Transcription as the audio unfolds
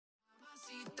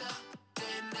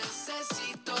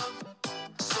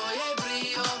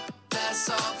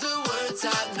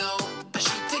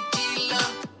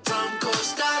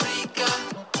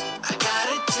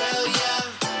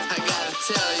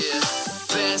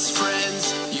best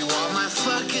friends. You are my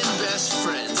fucking best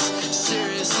friends.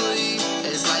 Seriously,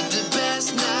 it's like the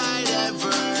best night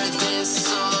ever. This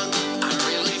song, I'm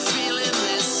really feeling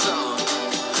this song.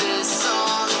 This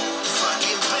song,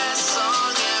 fucking best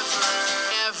song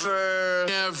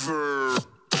ever.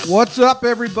 What's up,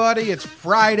 everybody? It's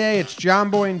Friday. It's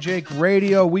John Boy and Jake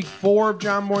Radio. Week 4 of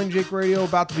John Boy and Jake Radio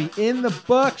about to be in the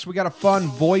books. We got a fun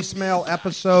voicemail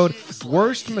episode.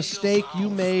 Worst mistake you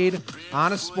made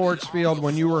on a sports field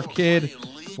when you were a kid.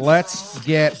 Let's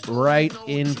get right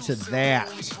into that.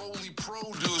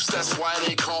 That's why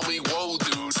they call me Whoa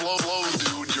Dude. Slow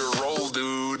dude, you're roll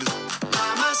dude.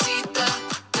 Mamacita,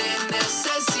 te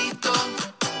necesito.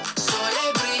 Soy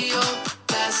el brillo.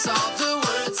 That's all the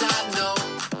words I know.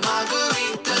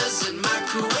 Margaritas and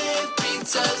microwave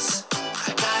pizzas.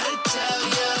 I gotta tell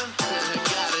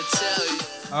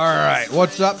you. All right,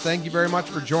 what's up? Thank you very much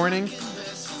for joining.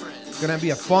 It's going to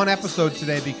be a fun episode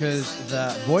today because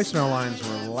the voicemail lines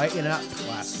were lighting up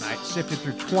last night. Sifted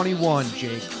through 21,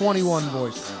 Jake. 21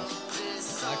 voicemails.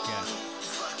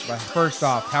 But first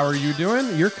off, how are you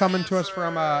doing? You're coming to us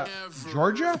from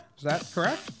Georgia? Is that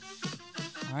correct?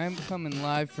 I'm coming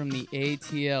live from the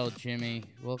ATL, Jimmy.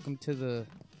 Welcome to the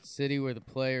city where the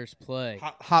players play.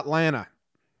 Hotlanta.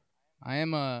 I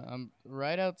am I'm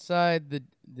right outside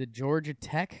the Georgia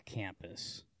Tech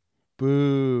campus.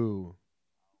 Boo.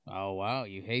 Oh, wow.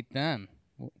 You hate them.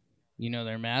 You know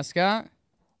their mascot?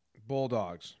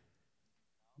 Bulldogs.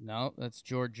 No, that's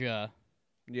Georgia.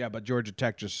 Yeah, but Georgia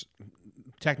Tech just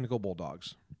technical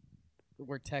Bulldogs.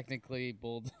 We're technically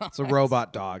Bulldogs. It's a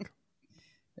robot dog.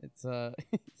 It's,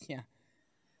 yeah.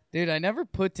 Dude, I never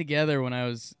put together when I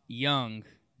was young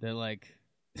that, like,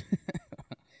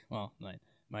 well,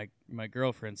 my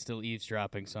girlfriend's still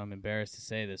eavesdropping, so I'm embarrassed to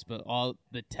say this, but all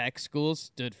the tech schools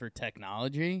stood for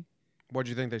technology. What do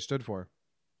you think they stood for?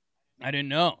 I didn't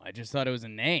know. I just thought it was a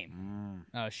name.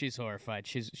 Oh, she's horrified.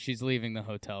 She's leaving the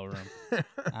hotel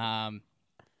room.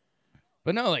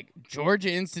 But no, like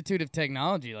Georgia Institute of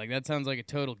Technology, like that sounds like a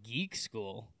total geek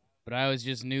school. But I always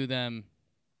just knew them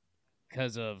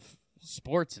because of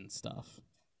sports and stuff.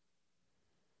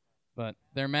 But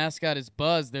their mascot is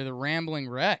Buzz. They're the Rambling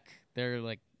Wreck. They're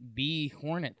like bee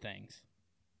hornet things.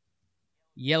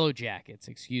 Yellow Jackets,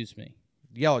 excuse me.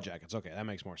 Yellow Jackets. Okay, that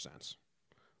makes more sense.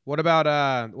 What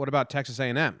about Texas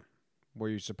A&M? Were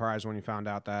you surprised when you found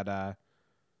out that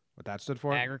what that stood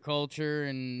for? Agriculture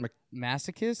and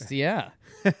masochists? Yeah.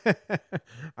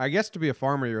 I guess to be a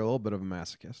farmer, you're a little bit of a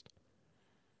masochist.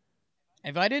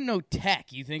 If I didn't know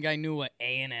tech, you think I knew what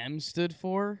A&M stood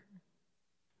for?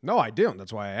 No, I don't.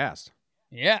 That's why I asked.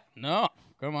 Yeah, no.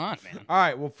 Come on, man. All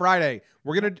right, well, Friday,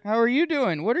 we're going to... How are you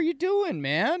doing? What are you doing,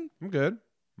 man? I'm good.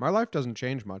 My life doesn't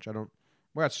change much.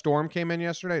 We got storm came in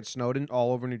yesterday. It snowed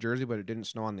all over New Jersey, but it didn't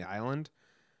snow on the island.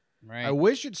 Right. I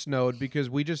wish it snowed because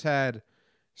we just had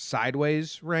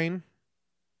sideways rain.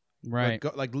 Right.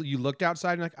 Like you looked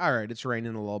outside and you're like, all right, it's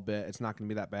raining a little bit. It's not going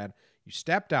to be that bad. You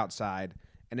stepped outside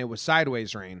and it was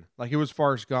sideways rain. Like it was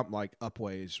Forrest Gump, like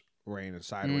upways rain and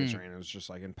sideways rain. It was just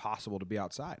like impossible to be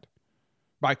outside.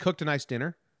 But I cooked a nice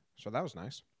dinner, so that was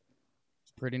nice.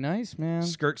 It's pretty nice, man.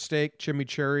 Skirt steak,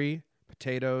 chimichurri,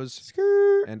 potatoes,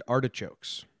 and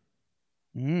artichokes.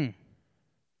 It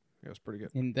was pretty good.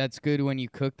 And that's good when you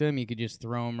cook them. You could just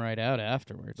throw them right out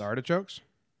afterwards. The artichokes?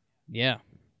 Yeah.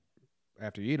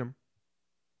 After you eat them.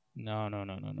 No.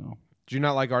 Do you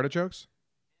not like artichokes?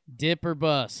 Dip or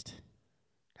bust.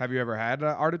 Have you ever had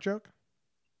artichoke?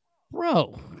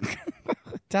 Bro.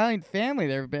 Italian family,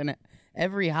 there have been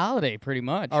every holiday pretty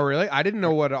much. Oh, really? I didn't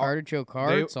know what... Artichoke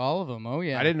hearts, all of them. Oh,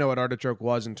 yeah. I didn't know what artichoke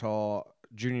was until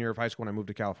junior year of high school when I moved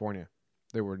to California.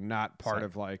 They were not part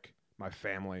of, like, my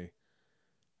family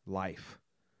life.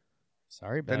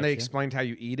 Sorry about Then they you. explained how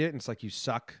you eat it, and it's like you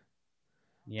suck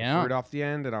the fruit off the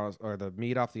end, or the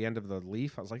meat off the end of the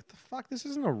leaf. I was like, the fuck? This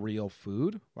isn't a real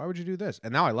food. Why would you do this?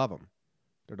 And now I love them.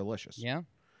 They're delicious. Yeah.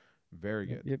 Very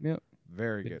good. Yep.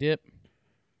 Very good good. Dip.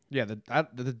 Yeah,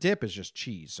 the dip is just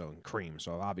cheese, and cream,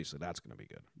 so obviously that's going to be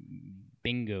good.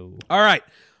 Bingo. All right.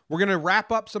 We're going to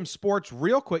wrap up some sports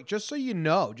real quick, just so you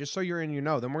know, just so you're in, you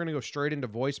know. Then we're going to go straight into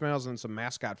voicemails and some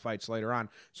mascot fights later on.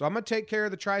 So I'm going to take care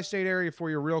of the tri-state area for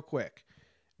you real quick,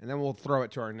 and then we'll throw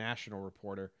it to our national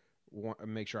reporter.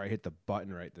 Make sure I hit the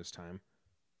button right this time.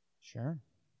 Sure.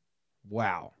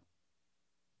 Wow.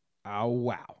 Oh,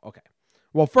 wow. Okay.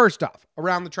 Well, first off,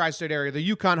 around the tri-state area, the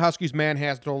Yukon Huskies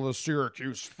manhandled the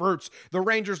Syracuse Fruits. The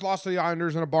Rangers lost to the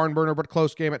Islanders in a barn burner, but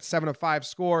close game at 7-5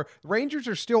 score. The Rangers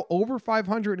are still over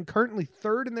 500 and currently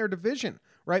third in their division,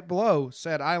 right below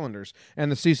said Islanders.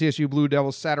 And the CCSU Blue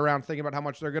Devils sat around thinking about how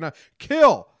much they're going to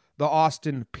kill the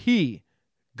Austin P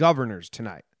Governors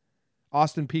tonight.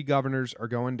 Austin P Governors are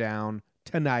going down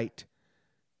tonight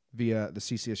via the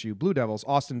CCSU Blue Devils.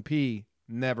 Austin P,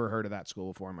 never heard of that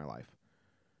school before in my life.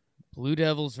 Blue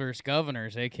Devils versus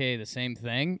Governors, a.k.a. the same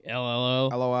thing. LLO.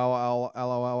 LOL. La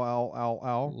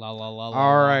la la la.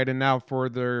 All right, and now for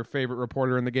their favorite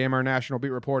reporter in the game, our national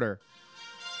beat reporter.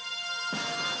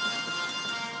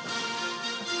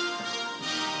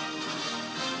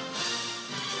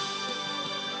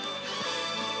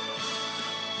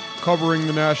 Covering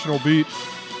the national beat,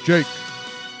 Jake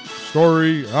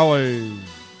Story Alley.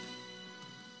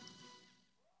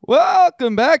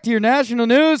 Welcome back to your national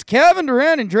news. Kevin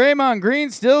Durant and Draymond Green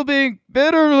still being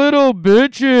bitter little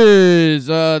bitches.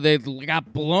 They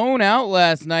got blown out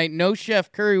last night. No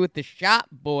Chef Curry with the shot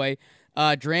boy.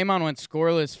 Draymond went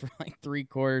scoreless for like 3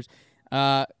 quarters.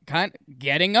 Kind of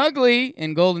getting ugly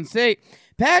in Golden State.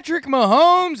 Patrick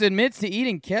Mahomes admits to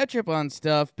eating ketchup on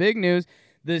stuff. Big news.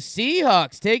 The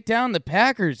Seahawks take down the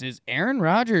Packers. Is Aaron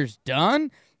Rodgers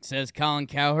done? Says Colin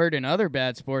Cowherd and other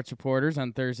bad sports reporters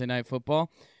on Thursday Night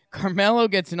Football. Carmelo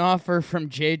gets an offer from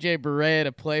J.J. Barea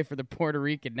to play for the Puerto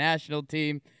Rican national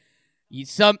team.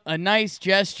 A nice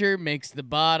gesture makes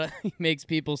makes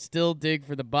people still dig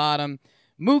for the bottom.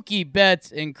 Mookie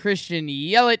Betts and Christian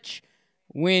Yelich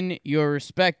win your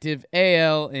respective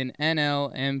AL and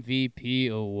NL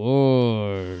MVP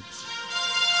awards.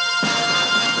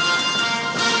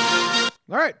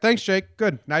 All right, thanks, Jake.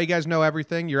 Good. Now you guys know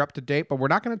everything. You're up to date, but we're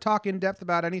not going to talk in depth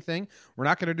about anything. We're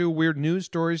not going to do weird news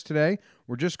stories today.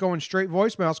 We're just going straight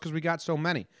voicemails because we got so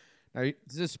many. Now,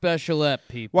 This is a special ep,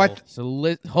 people. What?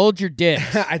 So hold your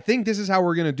dicks. I think this is how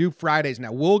we're going to do Fridays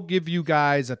now. We'll give you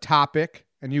guys a topic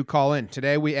and you call in.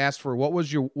 Today we asked for what was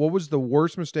the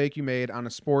worst mistake you made on a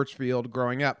sports field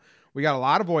growing up. We got a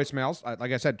lot of voicemails.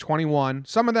 Like I said, 21.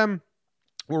 Some of them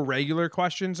were regular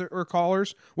questions or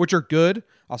callers, which are good.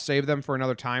 I'll save them for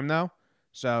another time, though.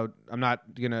 So I'm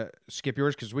not going to skip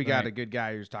yours because we got a good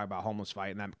guy who's talking about homeless fight,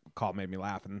 and that call made me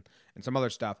laugh, and some other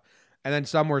stuff. And then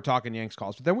some were talking Yanks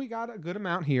calls. But then we got a good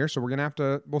amount here, so we're going to have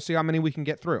to – we'll see how many we can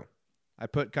get through. I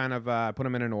put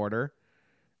them in an order,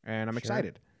 and I'm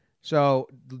excited. So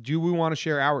do we want to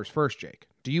share ours first, Jake?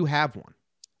 Do you have one?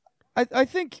 I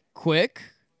think quick.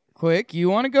 You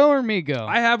want to go or me go?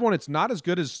 I have one. It's not as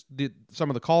good as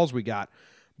some of the calls we got,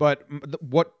 but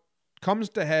what comes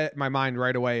to my mind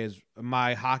right away is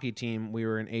my hockey team. We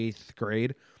were in 8th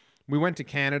grade. We went to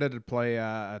Canada to play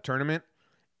a tournament,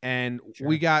 and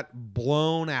we got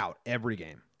blown out every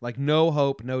game. Like, no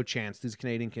hope, no chance. These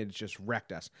Canadian kids just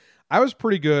wrecked us. I was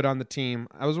pretty good on the team.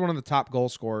 I was one of the top goal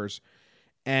scorers.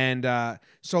 And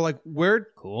so, like, we're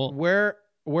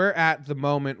at the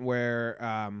moment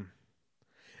where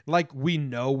like, we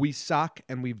know we suck,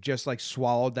 and we've just, like,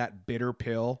 swallowed that bitter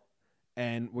pill,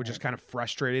 and we're just kind of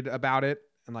frustrated about it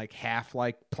and, like, half,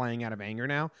 like, playing out of anger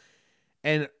now.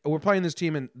 And we're playing this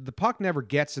team, and the puck never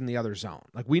gets in the other zone.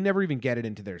 Like, we never even get it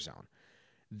into their zone.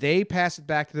 They pass it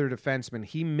back to their defenseman.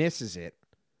 He misses it.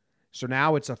 So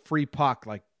now it's a free puck,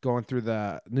 like, going through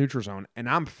the neutral zone, and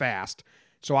I'm fast.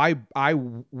 So I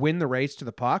win the race to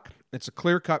the puck. It's a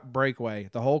clear-cut breakaway.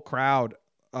 The whole crowd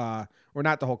or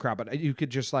not the whole crowd, but you could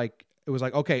just, like, it was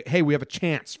like, okay, hey, we have a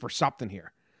chance for something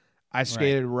here. I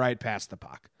skated right past the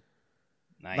puck.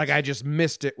 Nice. Like, I just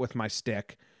missed it with my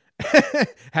stick.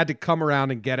 Had to come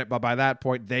around and get it, but by that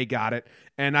point, they got it.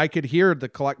 And I could hear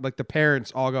the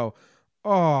parents all go,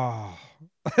 oh.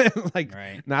 Like,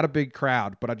 not a big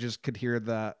crowd, but I just could hear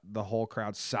the whole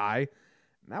crowd sigh.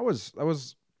 And that was a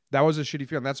shitty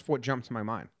feeling. That's what jumped to my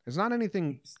mind. It's not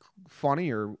anything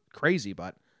funny or crazy,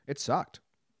 but it sucked.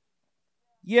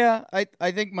 Yeah,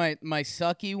 I think my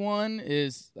sucky one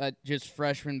is just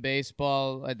freshman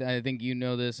baseball. I think you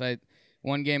know this.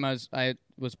 One game I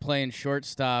was playing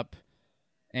shortstop,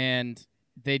 and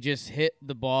they just hit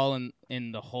the ball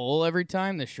in the hole every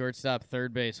time, the shortstop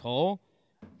third base hole.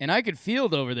 And I could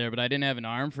field over there, but I didn't have an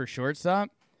arm for shortstop.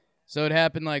 So it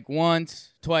happened like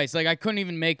once, twice. Like, I couldn't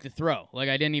even make the throw. Like,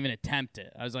 I didn't even attempt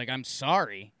it. I was like, I'm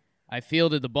sorry. I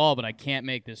fielded the ball, but I can't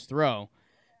make this throw.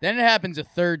 Then it happens a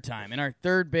third time, and our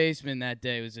third baseman that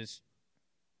day was this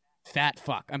fat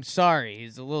fuck. I'm sorry.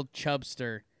 He's a little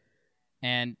chubster,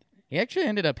 and he actually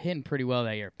ended up hitting pretty well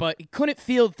that year. But he couldn't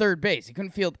field third base. He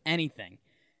couldn't field anything.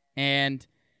 And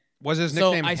was his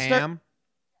nickname Ham?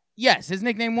 Yes, his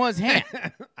nickname was Ham.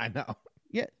 I know.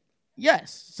 Yeah.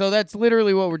 Yes. So that's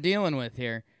literally what we're dealing with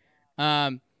here.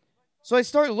 So I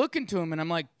start looking to him, and I'm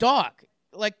like, dog,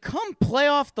 like, come play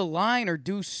off the line or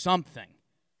do something.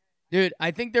 Dude,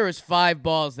 I think there was 5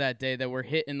 balls that day that were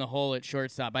hit in the hole at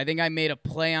shortstop. I think I made a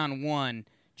play on one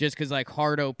just because, like,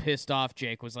 Hardo pissed off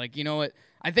Jake. Was like, you know what?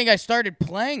 I think I started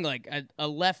playing, like, a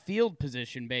left field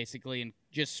position, basically, and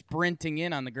just sprinting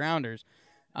in on the grounders.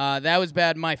 That was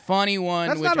bad. My funny one,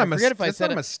 That's which not I a forget if I that's said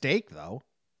not a it. mistake, though.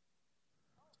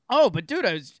 Oh, but dude,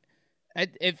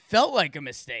 it felt like a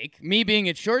mistake. Me being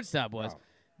at shortstop was. Oh.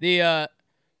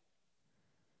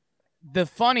 The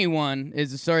funny one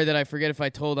is a story that I forget if I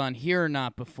told on here or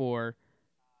not before.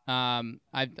 I've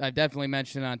definitely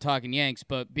mentioned it on Talking Yanks,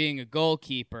 but being a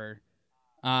goalkeeper,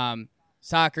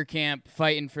 soccer camp,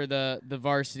 fighting for the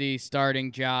varsity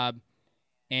starting job,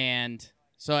 and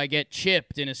so I get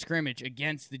chipped in a scrimmage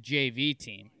against the JV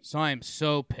team. So I am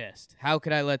so pissed. How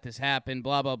could I let this happen?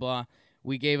 Blah, blah, blah.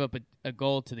 We gave up a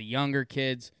goal to the younger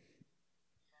kids.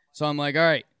 So I'm like, all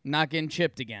right, not getting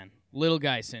chipped again. Little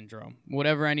guy syndrome,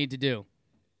 whatever I need to do.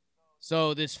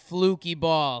 So this fluky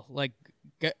ball, like,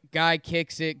 guy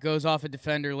kicks it, goes off a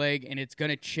defender leg, and it's going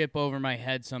to chip over my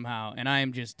head somehow. And I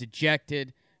am just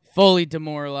dejected, fully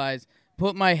demoralized.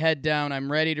 Put my head down.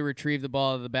 I'm ready to retrieve the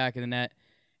ball to the back of the net.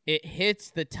 It hits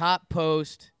the top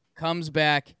post, comes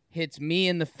back, hits me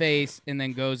in the face, and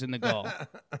then goes in the goal.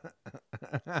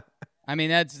 I mean,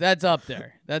 that's up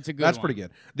there. That's a good one. That's pretty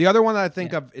good. The other one that I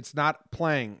think of, it's not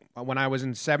playing. When I was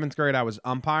in 7th grade, I was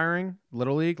umpiring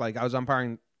Little League. Like, I was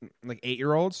umpiring, like,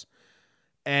 8-year-olds.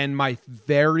 And my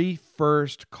very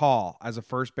first call as a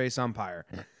first base umpire,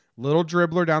 little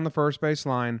dribbler down the first base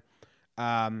line,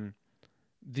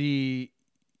 the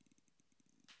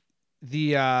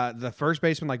first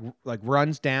baseman like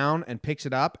runs down and picks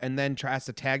it up and then tries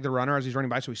to tag the runner as he's running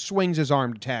by. So he swings his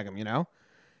arm to tag him, you know?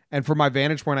 And from my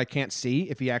vantage point, I can't see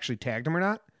if he actually tagged him or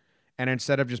not. And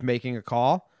instead of just making a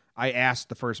call, I asked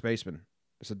the first baseman,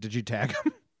 I said, "Did you tag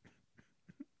him?"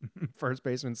 First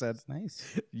baseman said, That's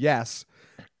nice. "Yes."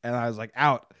 And I was like,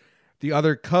 out. The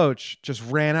other coach just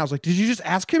ran out. I was like, "Did you just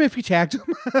ask him if he tagged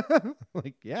him?"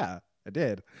 Like, yeah, I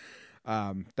did.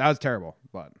 That was terrible,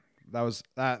 but that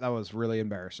was really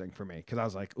embarrassing for me because I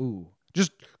was like, ooh,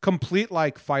 just complete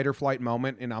like fight or flight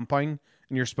moment in umpiring,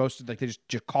 and you're supposed to like they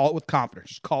just call it with confidence.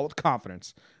 Just call it with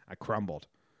confidence. I crumbled.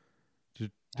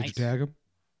 Did you tag him?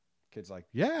 Kid's like,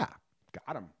 yeah,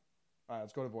 got him. All right,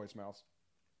 let's go to voicemails.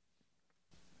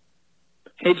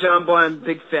 Hey, John Boy, I'm a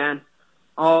big fan.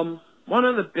 One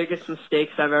of the biggest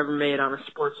mistakes I've ever made on a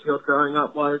sports field growing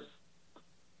up was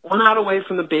 1 out away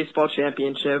from the baseball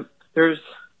championship. There's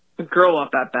a girl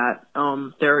up at bat.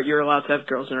 You're allowed to have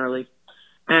girls in our league.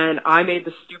 And I made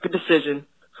the stupid decision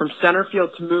from center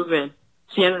field to move in.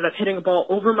 She ended up hitting a ball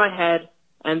over my head,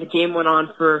 and the game went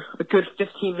on for a good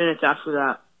 15 minutes after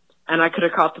that. And I could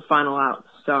have caught the final out.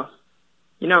 So,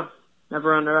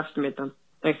 never underestimate them.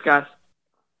 Thanks, guys.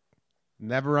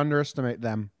 Never underestimate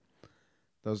them.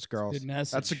 Those girls. Good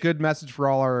message. That's a good message for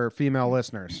all our female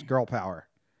listeners. Girl power.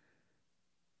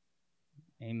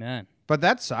 Amen. But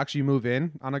that sucks. You move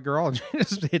in on a girl and she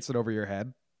just hits it over your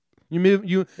head. You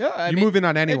move in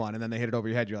on anyone and then they hit it over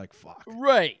your head. You're like, fuck.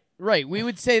 Right. We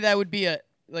would say that would be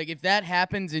if that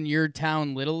happens in your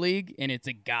town Little League and it's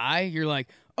a guy, you're like,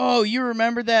 oh, you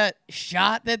remember that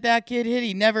shot that kid hit?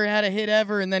 He never had a hit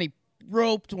ever, and then he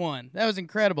roped one. That was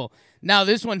incredible. Now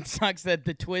this one sucks that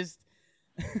the twist,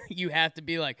 you have to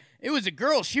be like, it was a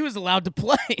girl. She was allowed to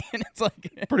play. And it's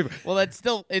like, pretty well, it's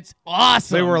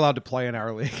awesome. They were allowed to play in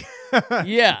our league.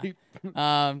 Yeah.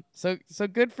 So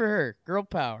good for her. Girl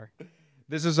power.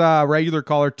 This is a regular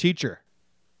caller Teacher.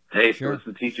 Hey, Sure. so it's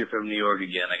the Teacher from New York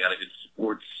again. I got a good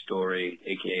sports story,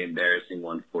 aka embarrassing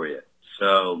one for you.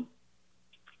 So,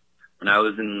 when I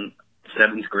was in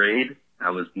 7th grade, I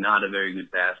was not a very good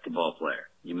basketball player.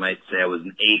 You might say I was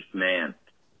an 8th man.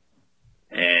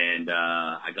 And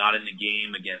I got in the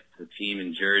game against a team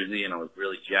in Jersey, and I was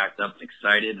really jacked up and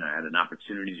excited, and I had an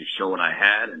opportunity to show what I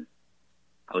had. And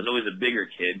I was always a bigger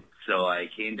kid, so I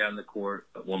came down the court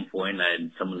at one point, and I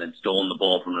had someone that stolen the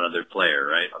ball from another player,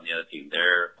 right, on the other team.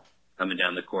 They're coming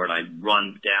down the court. I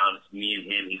run down. It's me and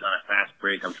him. He's on a fast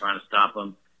break. I'm trying to stop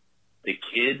him. The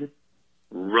kid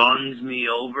runs me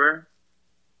over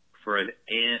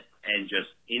and just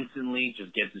instantly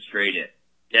just gets it straight in.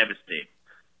 Devastating.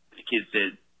 The kid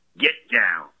says, "Get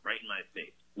down," right in my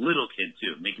face. Little kid,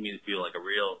 too, making me feel like a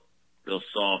real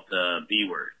soft B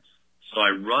word. So I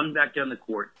run back down the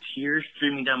court, tears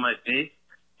streaming down my face,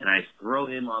 and I throw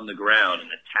him on the ground and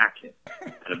attack him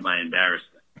out of my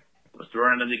embarrassment. I was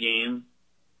thrown out of the game.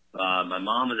 My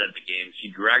mom was at the game. She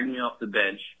dragged me off the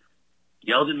bench,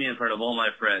 yelled at me in front of all my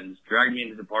friends, dragged me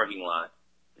into the parking lot,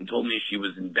 and told me she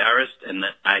was embarrassed and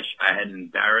that I had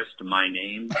embarrassed my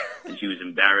name, and she was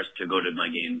embarrassed to go to my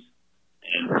games.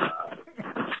 And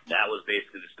that was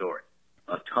basically the story.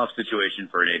 A tough situation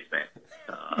for an 8th man.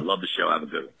 I love the show. Have a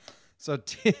good one. So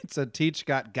Teach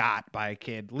got by a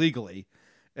kid legally.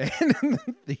 And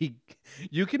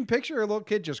you can picture a little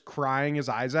kid just crying his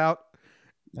eyes out.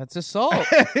 That's assault.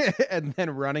 and then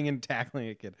running and tackling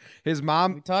a kid. His We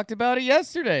mom. talked about it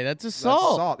yesterday. That's That's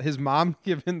assault. assault. His mom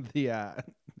giving the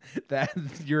that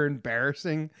you're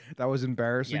embarrassing. That was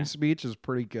embarrassing Yeah. speech is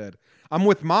pretty good. I'm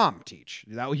with mom. Teach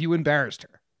that you embarrassed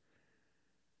her.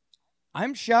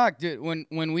 I'm shocked, dude.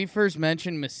 When we first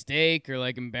mentioned mistake or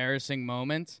like embarrassing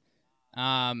moments,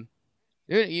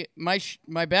 dude,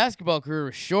 my basketball career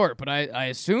was short, but I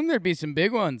assume there'd be some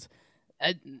big ones.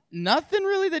 Nothing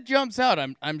really that jumps out.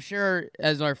 I'm sure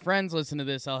as our friends listen to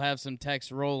this, I'll have some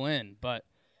texts roll in. But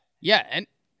yeah, and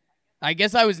I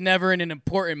guess I was never in an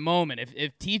important moment.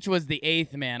 If Teach was the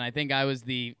 8th man, I think I was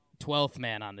the 12th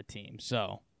man on the team.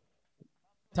 So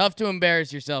tough to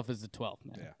embarrass yourself as the 12th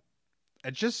man. Yeah.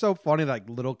 It's just so funny, like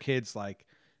little kids, like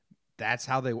that's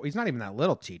how they. He's not even that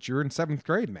little. Teach, you were in 7th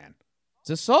grade, man. It's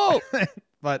assault.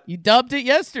 But You dubbed it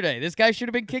yesterday. This guy should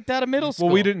have been kicked out of middle school.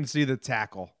 well, we didn't see the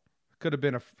tackle. Could have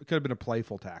been a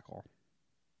playful tackle.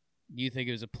 You think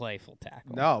it was a playful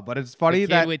tackle? No, but it's funny the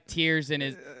kid that with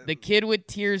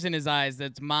tears in his eyes.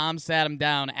 That's mom sat him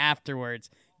down afterwards.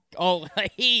 Oh,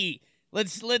 hey,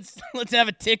 let's have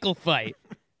a tickle fight.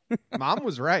 mom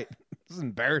was right. This is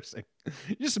embarrassing.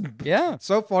 You just Yeah.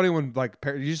 so funny when like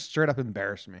you just straight up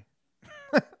embarrassed me.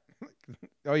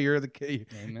 Oh, you're the kid.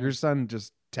 Amen. Your son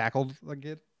just tackled the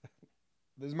kid.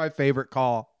 This is my favorite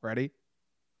call. Ready?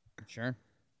 Sure.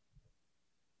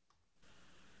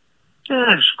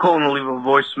 Yeah, just calling to leave a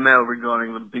voicemail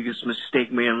regarding the biggest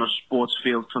mistake made on the sports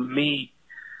field for me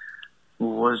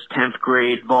was 10th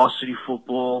grade varsity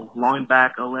football,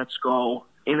 linebacker, let's go,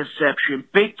 interception,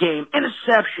 big game,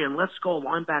 interception, let's go,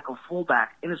 linebacker,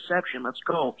 fullback, interception, let's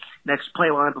go. Next play,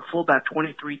 linebacker, fullback,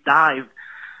 23 dive,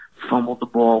 fumbled the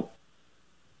ball,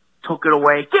 took it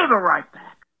away, gave it right back.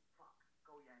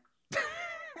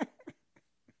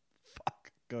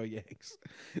 Go Yanks.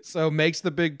 So makes the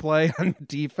big play on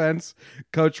defense.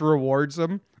 Coach rewards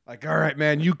him. Like, all right,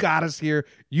 man, you got us here.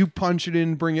 You punch it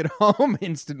in, bring it home.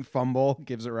 Instant fumble.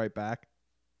 Gives it right back.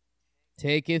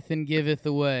 Taketh and giveth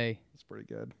away. That's pretty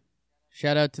good.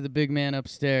 Shout out to the big man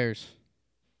upstairs.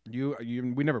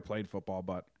 We never played football,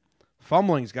 but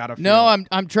fumbling's got to feel. No,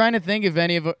 I'm trying to think if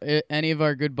any of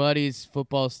our good buddies'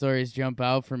 football stories jump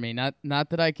out for me. Not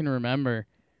that I can remember.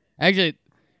 Actually,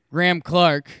 Graham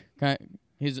Clark,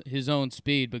 his own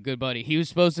speed, but good buddy. He was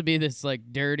supposed to be this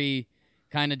like dirty,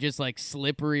 kind of just like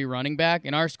slippery running back,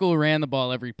 and our school ran the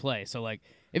ball every play. So like,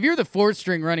 if you're the 4th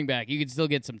string running back, you could still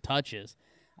get some touches.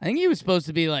 I think he was supposed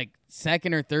to be like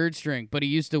 2nd or 3rd string, but he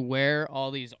used to wear all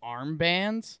these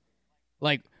armbands.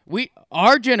 Like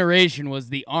our generation was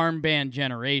the armband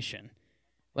generation.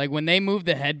 Like when they moved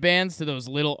the headbands to those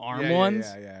little arm ones.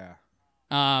 Yeah.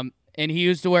 And he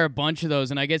used to wear a bunch of those,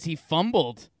 and I guess he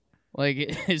fumbled like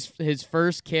his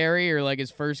first carry or like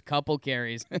his first couple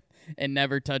carries and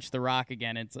never touched the rock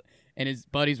again. And his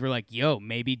buddies were like, yo,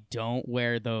 maybe don't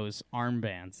wear those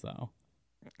armbands though.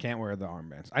 Can't wear the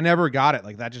armbands. I never got it.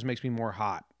 Like that just makes me more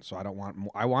hot. So I don't want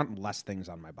more. I want less things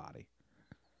on my body.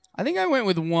 I think I went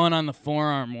with one on the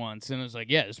forearm once, and it was like,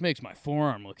 yeah, this makes my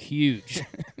forearm look huge.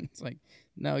 It's like,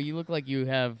 no, you look like you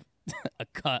have a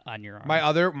cut on your arm. My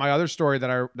other story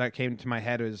that came to my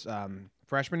head was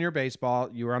freshman year baseball.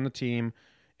 You were on the team.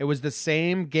 It was the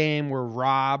same game where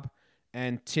Rob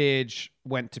and Tidge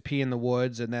went to pee in the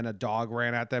woods, and then a dog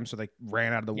ran at them, so they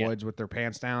ran out of the woods with their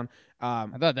pants down. I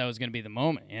thought that was going to be the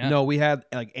moment. Yeah. No, we had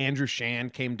like Andrew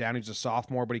Shand came down. He's a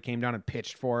sophomore, but he came down and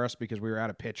pitched for us because we were out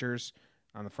of pitchers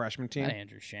on the freshman team. Not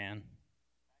Andrew Shan.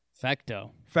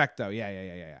 Fecto.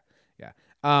 Yeah.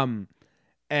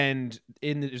 And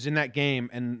it was in that game,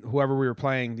 and whoever we were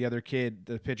playing, the other kid,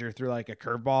 the pitcher, threw like a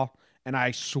curveball, and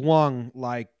I swung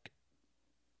like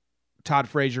Todd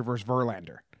Frazier versus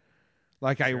Verlander.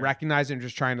 Like I recognized him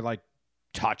just trying to like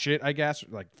touch it, I guess,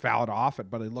 like foul it off,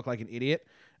 but it looked like an idiot.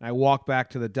 And I walked back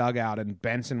to the dugout, and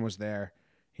Benson was there.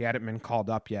 He hadn't been called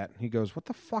up yet. He goes, "What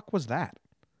the fuck was that?"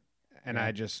 And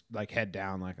I just like head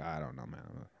down, like I don't know,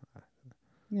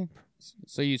 man.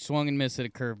 So you swung and missed at a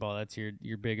curveball. That's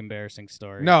your big embarrassing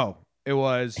story. No, it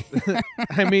was.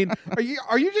 I mean,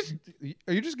 are you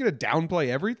just gonna downplay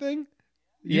everything?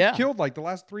 You've killed like the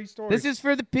last 3 stories. This is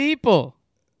for the people.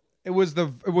 It was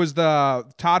the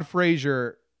Todd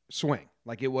Frazier swing.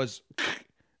 Like it was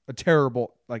a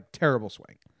terrible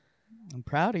swing. I'm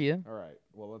proud of you. All right.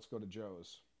 Well, let's go to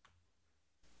Joe's.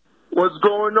 What's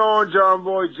going on, John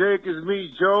Boy Jake? It's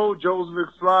me, Joe. Joe's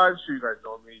McFly. I'm sure you guys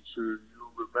know me. Sure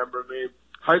you remember me.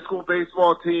 High school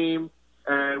baseball team,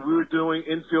 and we were doing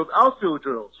infield, outfield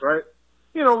drills, right?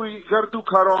 You know, we got to do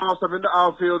cutoffs. I'm in the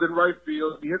outfield and right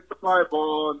field. You hit the fly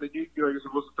ball, and then you're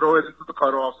supposed to throw it into the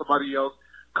cutoff. Somebody else,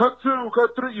 cut 2, cut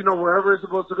 3, wherever it's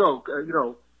supposed to go.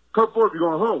 cut 4 if you're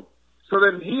going home. So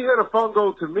then he hit a fun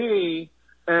goal to me,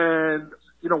 and,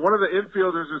 you know, one of the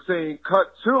infielders was saying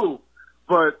cut 2,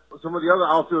 but some of the other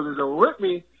outfielders that were with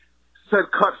me said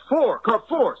cut 4.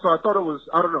 So I thought it was,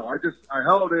 I don't know, I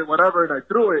held it, whatever, and I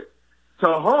threw it to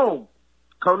home.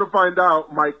 Come to find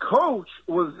out, my coach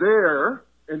was there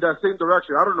in that same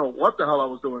direction. I don't know what the hell I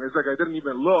was doing. It's like I didn't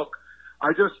even look. I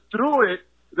just threw it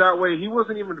that way. He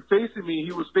wasn't even facing me.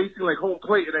 He was facing like home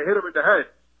plate, and I hit him in the head.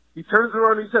 He turns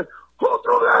around and he said, "Who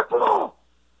threw that ball?"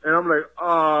 And I'm like,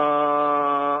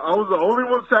 I was the only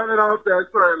one standing out there. I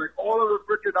swear, like all of the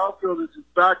freaking outfielders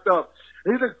just backed up.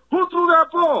 And he's like, "Who threw that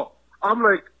ball?" I'm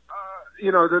like,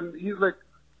 then he's like,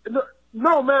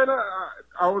 no, man.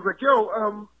 I was like,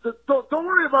 yo, don't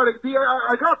worry about it.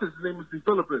 I got this. His name was D.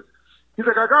 Philippus. He's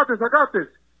like, I got this.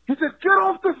 He said, get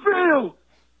off the field.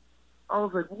 I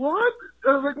was like, what?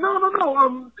 I was like,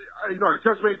 no. I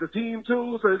just made the team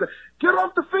too. So he's like, get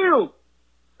off the field.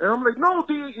 And I'm like, no,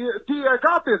 D, I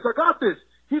got this.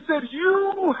 He said,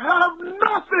 you have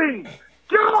nothing.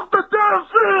 Get off the damn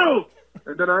field.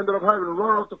 And then I ended up having to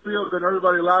run off the field and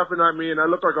everybody laughing at me, and I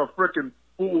looked like a freaking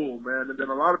fool, man. And then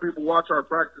a lot of people watch our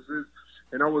practices,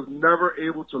 and I was never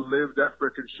able to live that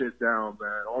freaking shit down,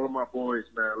 man. All of my boys,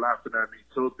 man, laughing at me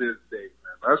till this day,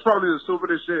 man. That's probably the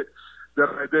stupidest shit that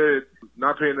I did,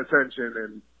 not paying attention.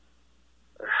 And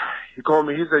he called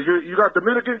me. He said, you got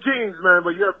Dominican genes, man,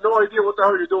 but you have no idea what the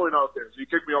hell you're doing out there. So he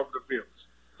kicked me off the field.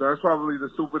 So that's probably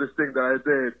the stupidest thing that I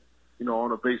did,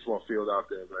 on a baseball field out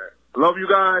there, man. Love you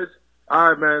guys.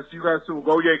 All right, man. See you guys soon.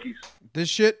 Go Yankees.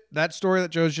 That story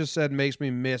that Joe's just said makes me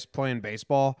miss playing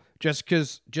baseball just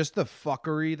the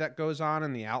fuckery that goes on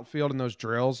in the outfield and those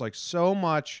drills, like so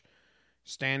much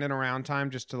standing around time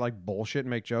just to like bullshit and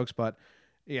make jokes. But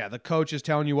yeah, the coach is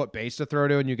telling you what base to throw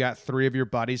to, and you got 3 of your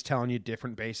buddies telling you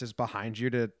different bases behind you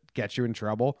to get you in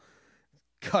trouble.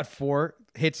 Cut 4,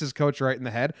 hits his coach right in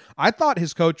the head. I thought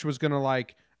his coach was going to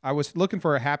I was looking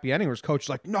for a happy ending where his coach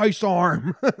like, nice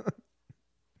arm.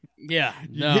 Yeah,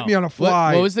 You hit me on a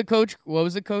fly. What was the coach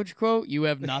quote? You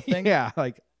have nothing. Yeah,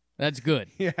 that's good.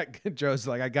 Yeah, Joe's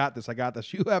like, I got this.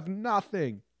 You have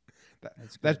nothing.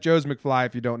 That's Joe's McFly.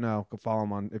 If you don't know, go follow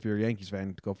him if you're a Yankees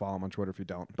fan, go follow him on Twitter if you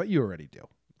don't. But you already do.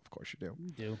 Of course you do.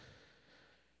 You do.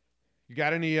 You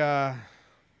got any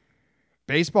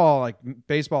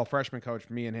baseball freshman coach?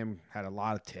 Me and him had a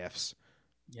lot of tiffs.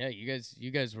 Yeah,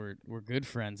 you guys were good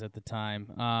friends at the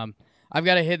time. I've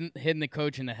got a hitting the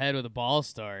coach in the head with a ball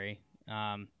story.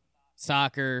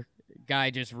 Soccer guy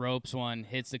just ropes one,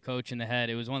 hits the coach in the head.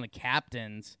 It was one of the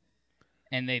captains,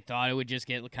 and they thought it would just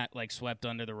get like swept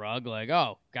under the rug. Like,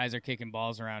 oh, guys are kicking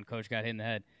balls around. Coach got hit in the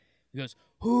head. He goes,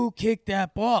 "Who kicked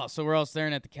that ball?" So we're all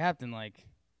staring at the captain like,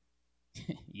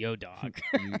 "Yo, dog,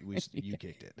 you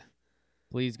kicked it.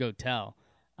 Please go tell."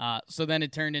 So then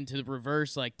it turned into the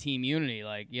reverse, like team unity.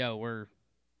 Like, yo,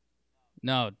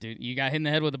 no, dude, you got hit in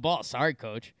the head with a ball. Sorry,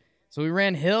 coach. So we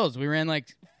ran hills. We ran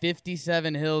like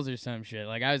 57 hills or some shit.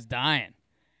 Like I was dying.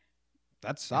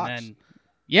 That sucks. And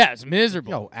then, it's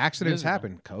miserable. Yo, accidents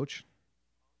happen, coach.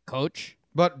 Coach.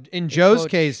 But in Joe's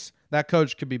case, that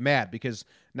coach could be mad because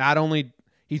not only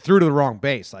he threw to the wrong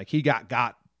base, like he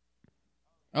got.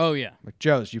 Oh yeah. Like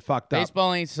Joe's, you fucked up.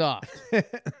 Baseball ain't soft.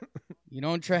 You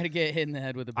don't try to get hit in the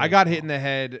head with a baseball. I got hit in the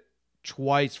head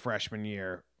twice freshman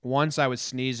year. Once I was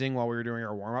sneezing while we were doing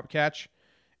our warm-up catch,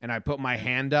 and I put my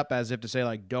hand up as if to say,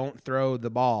 like, don't throw the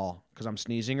ball because I'm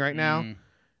sneezing right now.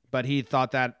 But he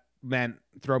thought that meant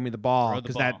throw me the ball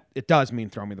because it does mean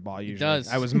throw me the ball usually. It does.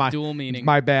 I was my dual meaning.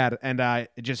 My bad. And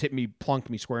it just hit me, plunked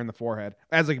me square in the forehead.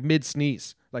 I was like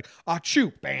mid-sneeze. Like,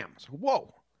 achoo, bam. So,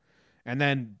 whoa. And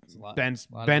then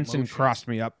Benson crossed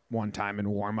me up one time in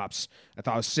warm-ups. I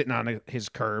thought I was sitting on his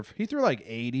curve. He threw like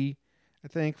 80, I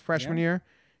think, freshman year.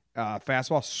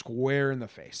 Fastball square in the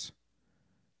face.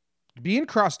 Being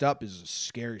crossed up is a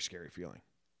scary, scary feeling.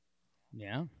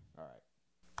 Yeah. All right.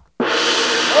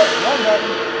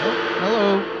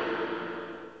 Hello.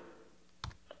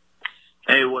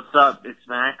 Hey, what's up? It's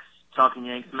Max, Talking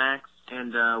Yanks Max,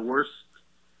 and worst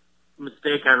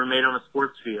mistake I ever made on a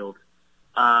sports field.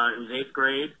 It was 8th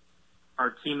grade.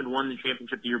 Our team had won the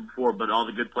championship the year before, but all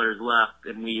the good players left,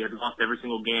 and we had lost every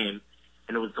single game.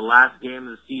 And it was the last game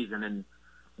of the season, and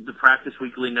the practice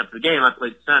week leading up to the game, I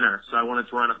played center, so I wanted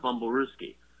to run a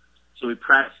fumble-rooski. So we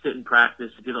practiced it in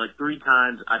practice. We did it like 3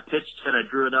 times. I pitched it. I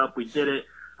drew it up. We did it.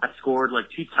 I scored like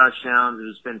 2 touchdowns. It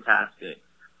was fantastic.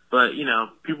 But,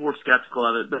 people were skeptical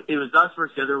of it. But it was us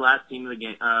versus the other last team of the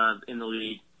game, in the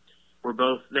league.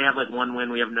 They have like 1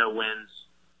 win. We have no wins.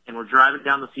 And we're driving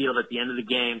down the field at the end of the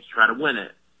game to try to win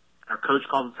it. Our coach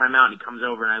calls a timeout, and he comes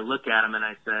over, and I look at him, and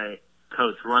I say,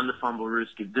 "Coach, run the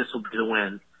fumble-rooski. This will be the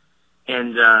win."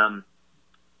 And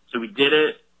so we did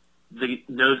it. The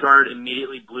nose guard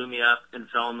immediately blew me up and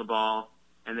fell on the ball,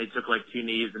 and they took like 2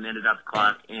 knees and ended out the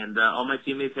clock. And all my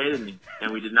teammates hated me,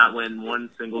 and we did not win one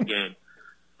single game.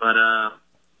 But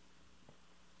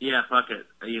yeah, fuck it.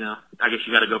 I guess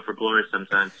you got to go for glory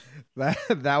sometimes.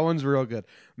 That one's real good.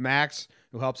 Max,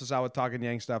 who helps us out with Talking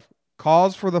Yang stuff,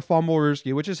 calls for the fumble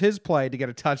Ruski, which is his play to get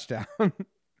a touchdown,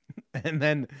 and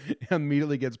then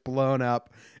immediately gets blown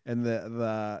up, and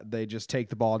they just take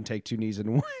the ball and take 2 knees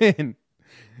and win.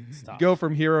 Go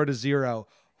from 0 to 0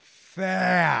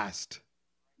 fast.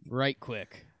 Right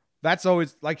quick. That's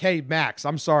always like, hey, Max,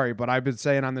 I'm sorry, but I've been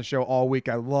saying on the show all week,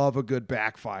 I love a good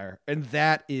backfire. And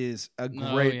that is a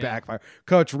great backfire.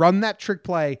 Coach, run that trick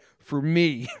play for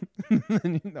me.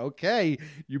 Okay,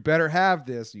 you better have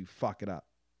this. You fuck it up.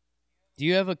 Do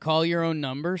you have a call your own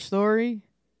number story?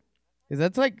 Because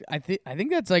that's like, I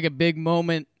think that's like a big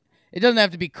moment. It doesn't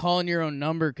have to be calling your own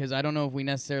number, because I don't know if we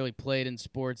necessarily played in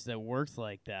sports that worked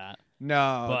like that.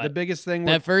 No, but the biggest thing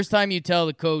that first time you tell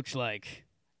the coach, like,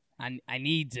 I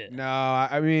needs it. No,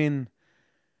 I mean,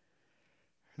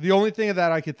 the only thing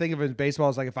that I could think of in baseball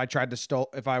is like if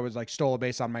I was like stole a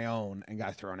base on my own and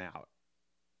got thrown out.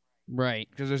 Right.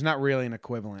 Because there's not really an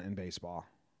equivalent in baseball.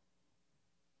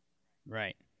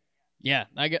 Right. Yeah.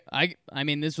 I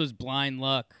mean, this was blind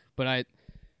luck, but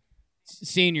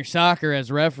senior soccer,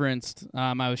 as referenced,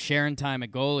 I was sharing time at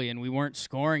goalie, and we weren't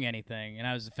scoring anything, and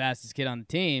I was the fastest kid on the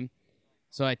team.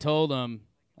 So I told him,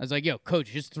 I was like, yo,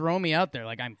 coach, just throw me out there.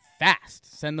 Like, I'm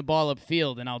fast. Send the ball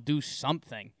upfield, and I'll do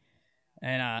something.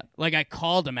 And, I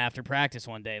called him after practice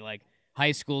one day, like,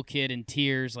 high school kid in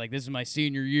tears, like, this is my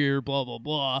senior year, blah, blah,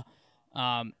 blah.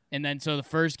 And then so the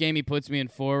first game he puts me in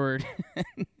forward,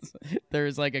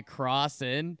 there's, like, a cross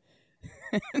in.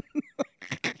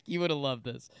 You would have loved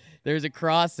this. There's a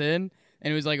cross in,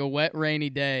 and it was, like, a wet, rainy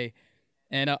day.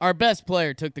 And our best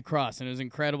player took the cross, and it was an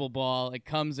incredible ball. It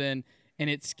comes in, and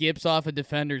it skips off a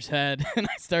defender's head, and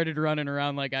I started running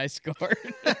around like I scored.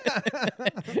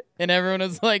 And everyone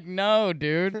was like, no,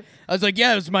 dude. I was like,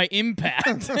 yeah, it was my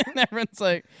impact. And everyone's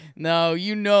like, no,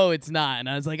 it's not. And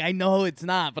I was like, I know it's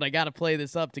not, but I got to play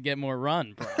this up to get more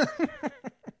run, bro.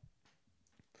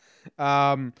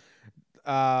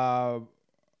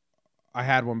 I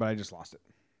had one, but I just lost it.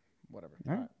 Whatever.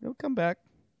 All right, it'll come back.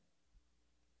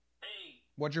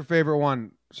 What's your favorite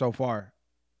one so far?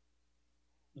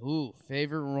 Ooh,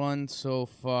 favorite one so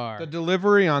far. The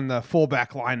delivery on the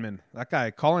fullback lineman. That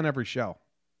guy calling every show.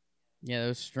 Yeah, that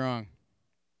was strong.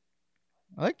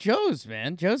 I like Joe's,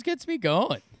 man. Joe's gets me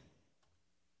going.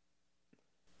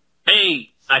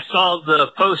 Hey, I saw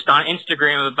the post on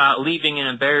Instagram about leaving an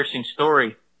embarrassing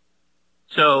story.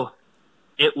 So,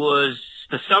 it was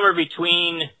the summer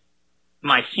between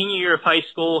my senior year of high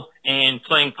school and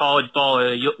playing college ball at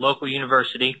a local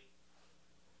university.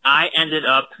 I ended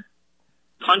up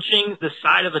punching the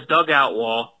side of a dugout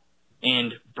wall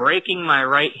and breaking my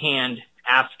right hand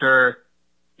after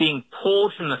being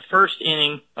pulled from the first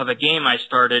inning of a game I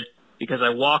started because I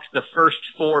walked the first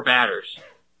 4 batters.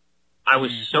 I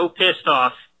was so pissed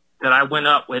off that I went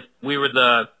up we were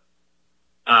the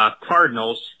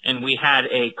Cardinals, and we had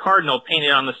a Cardinal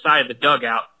painted on the side of the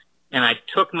dugout, and I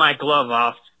took my glove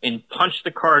off and punched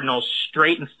the Cardinals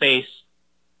straight in the face,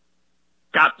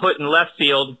 got put in left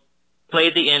field,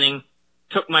 played the inning,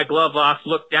 took my glove off,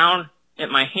 looked down at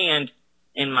my hand,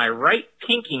 and my right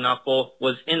pinky knuckle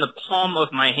was in the palm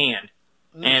of my hand.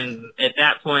 And at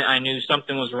that point, I knew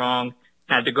something was wrong,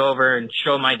 had to go over and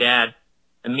show my dad.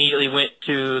 Immediately went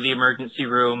to the emergency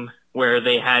room where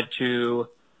they had to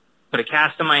put a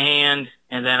cast on my hand,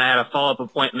 and then I had a follow-up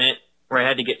appointment where I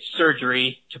had to get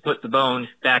surgery to put the bone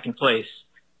back in place.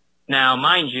 Now,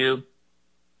 mind you,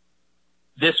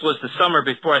 this was the summer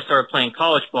before I started playing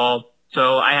college ball,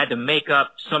 so I had to make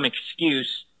up some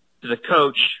excuse to the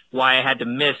coach why I had to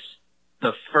miss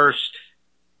the first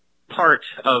part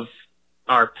of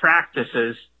our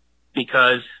practices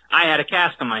because I had a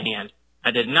cast on my hand.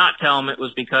 I did not tell him it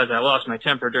was because I lost my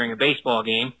temper during a baseball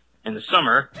game in the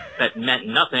summer that meant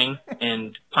nothing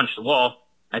and punched the wall.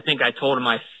 I think I told him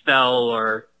I fell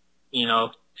or,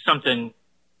 something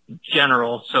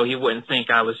general so he wouldn't think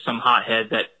I was some hothead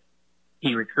that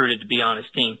he recruited to be on his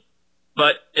team.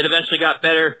 But it eventually got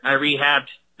better. I rehabbed,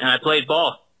 and I played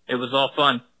ball. It was all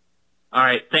fun. All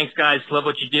right. Thanks, guys. Love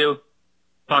what you do.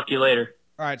 Talk to you later.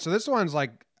 All right. So this one's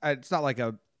like, it's not like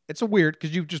it's a weird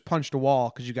because you just punched a wall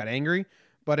because you got angry.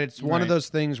 But it's one of those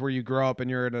things where you grow up and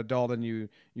you're an adult and you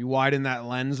widen that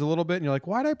lens a little bit and you're like,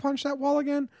 why did I punch that wall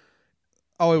again?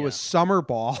 Oh, it was summer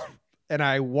ball. And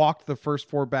I walked the first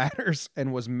 4 batters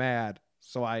and was mad.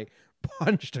 So I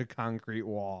punched a concrete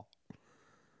wall.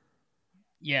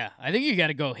 Yeah, I think you got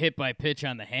to go hit by pitch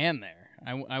on the hand there.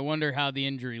 I wonder how the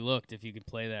injury looked if you could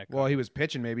play that card. Well, he was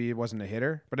pitching. Maybe he wasn't a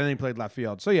hitter, but then he played left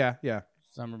field. So yeah.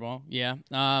 Summer ball, yeah.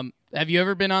 Have you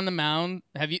ever been on the mound?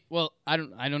 Have you? Well, I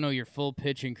don't know your full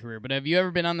pitching career, but have you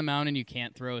ever been on the mound and you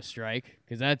can't throw a strike?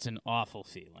 Because that's an awful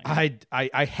feeling.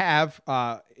 I have.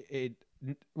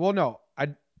 No.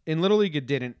 In Little League it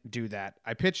didn't do that.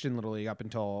 I pitched in Little League up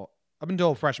until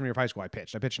freshman year of high school. I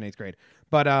pitched in 8th grade.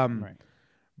 But Right.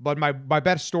 But my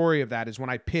best story of that is when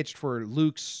I pitched for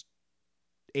Luke's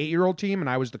 8-year-old team and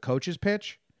I was the coach's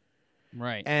pitch.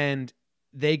 Right. And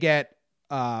they get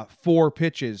 4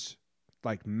 pitches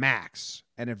like max,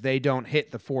 and if they don't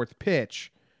hit the 4th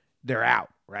pitch, they're out,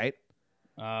 right?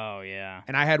 Oh yeah.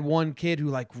 And I had one kid who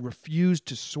like refused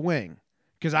to swing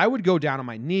because I would go down on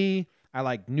my knee. I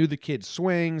like knew the kid's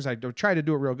swings. I tried to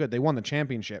do it real good. They won the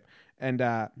championship, and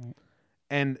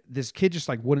this kid just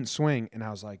like wouldn't swing. And I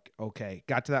was like, okay.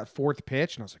 Got to that 4th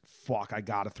pitch, and I was like, fuck, I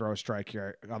gotta throw a strike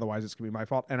here, otherwise it's gonna be my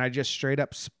fault. And I just straight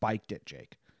up spiked it,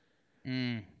 Jake.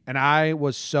 And I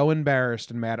was so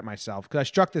embarrassed and mad at myself because I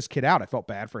struck this kid out. I felt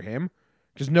bad for him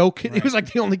because no kid. He was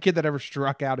like the only kid that ever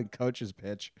struck out in coach's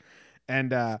pitch, and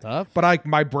Tough. but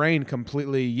my brain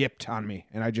completely yipped on me,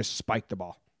 and I just spiked the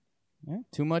ball. Yeah,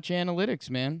 too much analytics,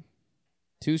 man.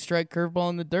 2-strike curveball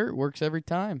in the dirt works every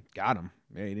time. Got him.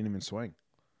 Yeah, he didn't even swing.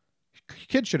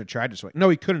 Kid should have tried to swing. No,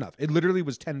 he couldn't have. It literally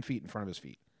was 10 feet in front of his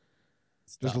feet.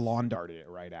 Just lawn darted it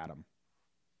right at him.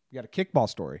 You got a kickball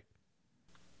story.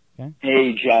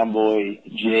 Hey, John Boy,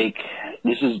 Jake.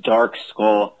 This is Dark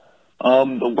Skull.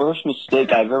 The worst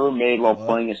mistake I've ever made while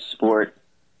playing a sport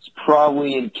is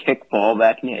probably in kickball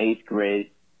back in the 8th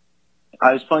grade.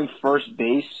 I was playing first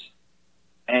base,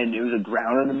 and it was a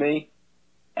grounder to me,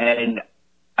 and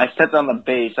I stepped on the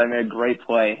base. I made a great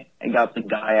play and got the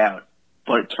guy out.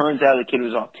 But it turns out the kid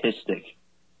was autistic.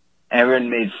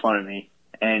 Everyone made fun of me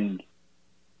and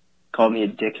called me a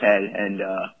dickhead, and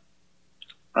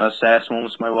one of the saddest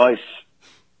moments of my life.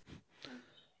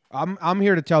 I'm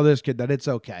here to tell this kid that it's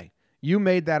okay. You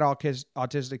made that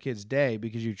autistic kid's day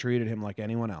because you treated him like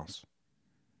anyone else.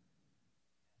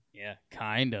 Yeah,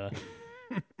 kinda.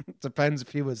 Depends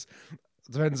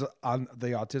on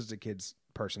the autistic kid's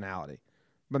personality.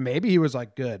 But maybe he was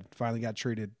like, good, finally got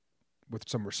treated with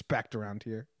some respect around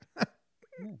here.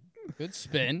 Good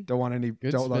spin.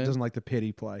 Doesn't like the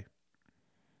pity play.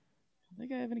 I don't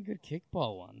think I have any good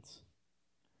kickball ones.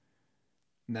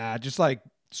 Nah, just like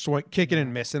kicking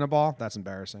and missing a ball. That's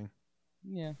embarrassing.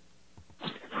 Yeah.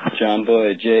 John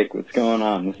Boy, Jake, what's going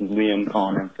on? This is Liam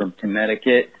calling in from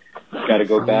Connecticut. Got to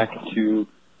go back to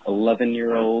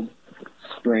 11-year-old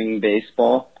spring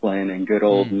baseball playing in good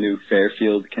old New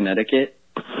Fairfield, Connecticut.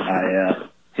 I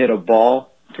hit a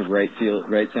ball to right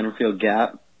center field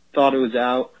gap. Thought it was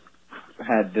out.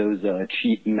 Had those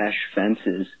cheap mesh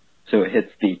fences, so it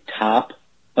hits the top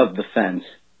of the fence,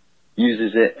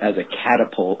 uses it as a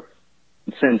catapult,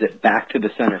 and sends it back to the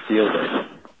center fielder.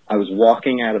 I was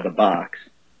walking out of the box,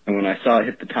 and when I saw it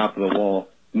hit the top of the wall,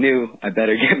 knew I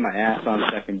better get my ass on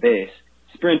second base.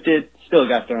 Sprinted, still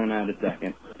got thrown out at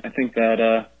second. I think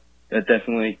that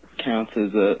definitely counts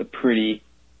as a pretty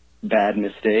bad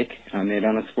mistake I made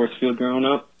on a sports field growing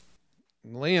up.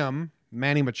 Liam,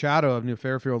 Manny Machado of New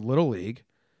Fairfield Little League.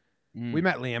 We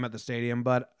met Liam at the stadium,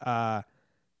 but I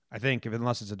think,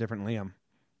 unless it's a different Liam.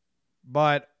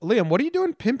 But, Liam, what are you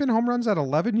doing pimping home runs at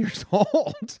 11 years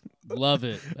old? Love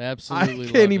it. Absolutely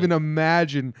I can't even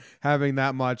imagine having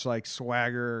that much like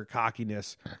swagger or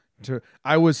cockiness.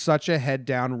 I was such a head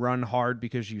down, run hard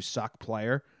because you suck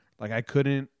player. Like, I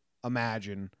couldn't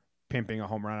imagine pimping a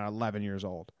home run at 11 years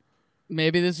old.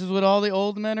 Maybe this is what all the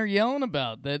old men are yelling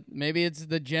about. That maybe it's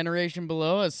the generation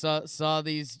below us saw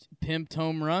these pimped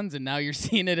home runs, and now you're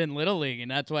seeing it in Little League, and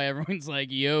that's why everyone's like,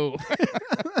 yo,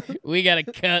 we got to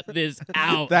cut this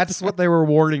out. That's what they were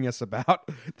warning us about.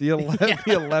 The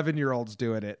 11-year-olds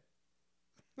doing it.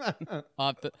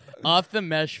 off the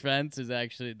mesh fence is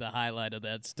actually the highlight of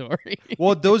that story.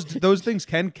 Well, those things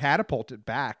can catapult it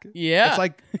back. Yeah.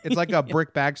 It's like a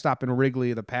brick backstop in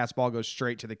Wrigley. The pass ball goes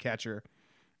straight to the catcher.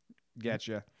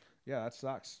 Getcha. Yeah, that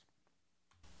sucks.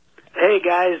 Hey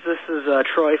guys, this is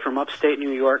Troy from upstate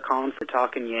New York calling for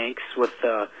Talking Yanks with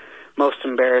the most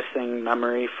embarrassing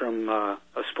memory from a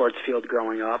sports field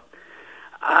growing up.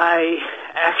 I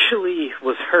actually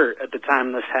was hurt at the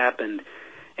time this happened,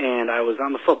 and I was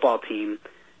on the football team,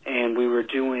 and we were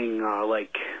doing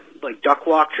like duck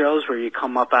walk drills where you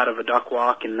come up out of a duck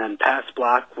walk and then pass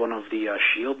block one of the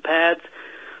shield pads.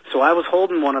 So I was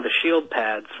holding one of the shield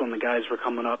pads when the guys were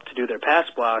coming up to do their pass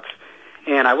blocks,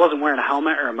 and I wasn't wearing a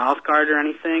helmet or a mouth guard or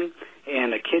anything,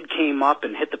 and a kid came up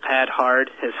and hit the pad hard.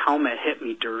 His helmet hit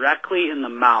me directly in the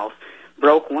mouth,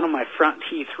 broke one of my front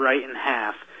teeth right in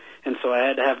half, and so I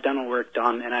had to have dental work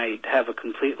done, and I have a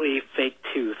completely fake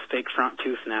front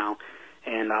tooth now,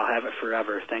 and I'll have it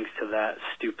forever thanks to that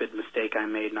stupid mistake I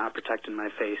made not protecting my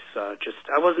face.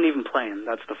 I wasn't even playing.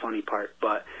 That's the funny part.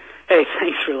 But, hey,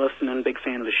 thanks for listening. Big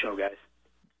fan of the show, guys.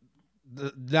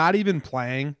 Not even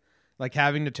playing, like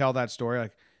having to tell that story,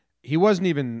 like he wasn't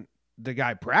even the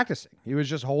guy practicing. He was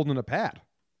just holding a pad.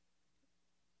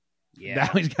 Yeah. Now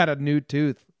he's got a new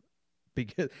tooth.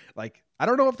 Because, like, I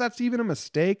don't know if that's even a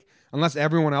mistake unless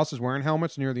everyone else is wearing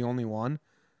helmets and you're the only one.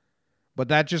 But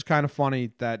that's just kind of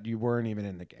funny that you weren't even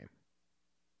in the game.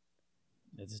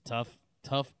 It's a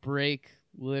tough break,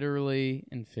 literally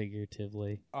and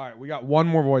figuratively. All right, we got one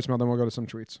more voicemail, then we'll go to some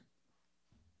tweets.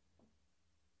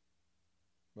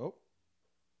 Oh.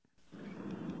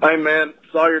 Hey, man,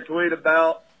 saw your tweet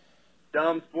about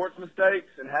dumb sports mistakes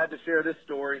and had to share this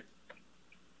story.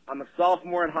 I'm a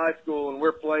sophomore in high school, and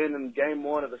we're playing in Game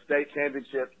 1 of the state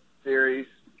championship series.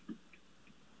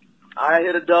 I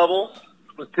hit a double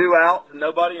with 2 outs and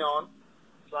nobody on,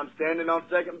 so I'm standing on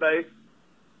second base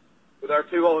with our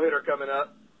 2-hole hitter coming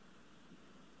up.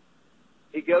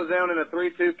 He goes down in a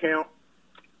 3-2 count.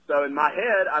 So in my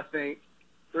head, I think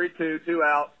 3-2, 2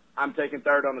 outs, I'm taking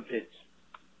third on the pitch.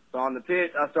 So on the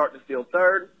pitch, I start to steal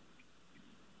third,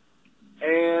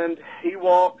 and he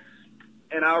walks,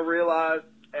 and I realize,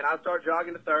 and I start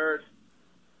jogging to third.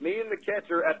 Me and the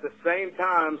catcher at the same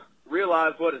time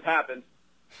realize what has happened.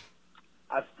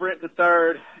 I sprint to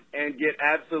third and get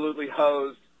absolutely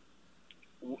hosed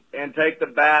and take the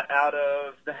bat out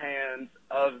of the hands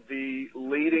of the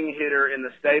leading hitter in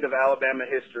the state of Alabama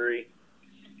history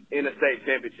in a state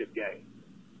championship game.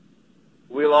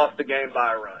 We lost the game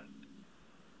by a run.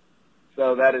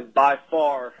 So that is by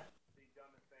far the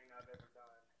dumbest thing I've ever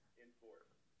done in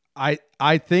sports.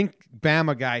 I think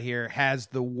Bama guy here has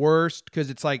the worst because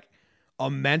it's like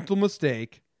a mental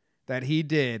mistake that he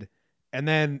did, and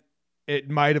then it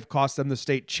might have cost them the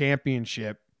state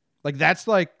championship. Like, that's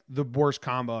like the worst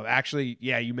combo of actually,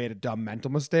 yeah, you made a dumb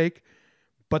mental mistake,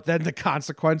 but then the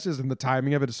consequences and the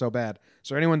timing of it is so bad.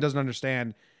 So anyone doesn't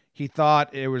understand, he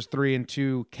thought it was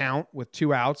 3-2 count with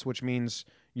 2 outs, which means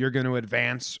you're going to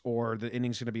advance or the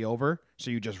inning's going to be over.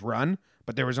 So you just run,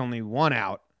 but there was only 1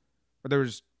 out, or there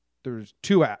was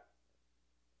 2 out.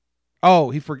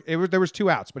 Oh, there was 2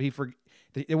 outs, but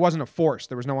it wasn't a force.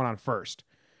 There was no one on first.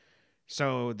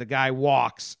 So the guy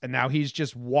walks, and now he's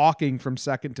just walking from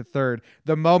second to third.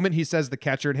 The moment he says the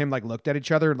catcher and him like looked at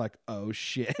each other and like, oh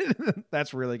shit,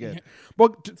 that's really good.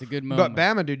 Well, it's a good moment. But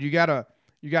Bama, dude,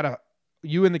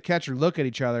 you and the catcher look at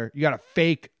each other. You got to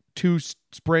fake 2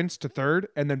 sprints to third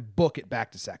and then book it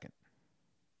back to second.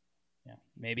 Yeah,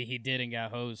 maybe he did and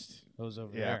got hosed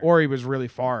over there. Or he was really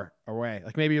far away.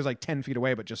 Like maybe he was like 10 feet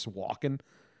away, but just walking.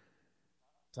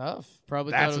 Tough.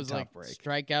 Probably That's thought it was a tough like break.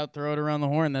 strike out, throw it around the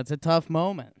horn. That's a tough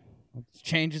moment. It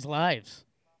changes lives.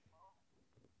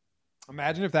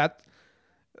 Imagine if that's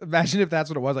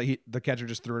what it was. Like the catcher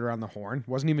just threw it around the horn.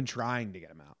 Wasn't even trying to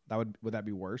get him out. Would that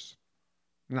be worse?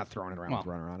 I'm not throwing it around with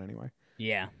runner on anyway.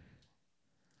 Yeah.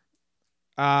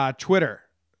 Twitter.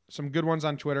 Some good ones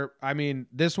on Twitter. I mean,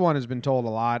 this one has been told a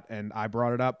lot, and I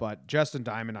brought it up, but Justin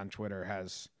Diamond on Twitter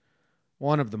has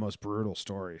one of the most brutal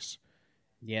stories.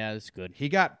 Yeah, that's good. He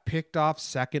got picked off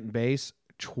second base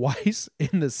twice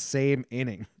in the same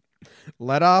inning.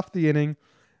 Let off the inning,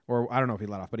 or I don't know if he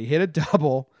let off, but he hit a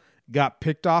double, got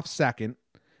picked off second,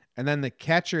 and then the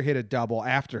catcher hit a double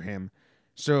after him.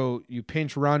 So you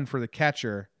pinch run for the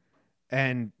catcher,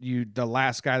 and the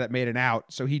last guy that made an out.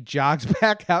 So he jogs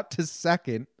back out to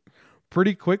second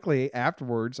pretty quickly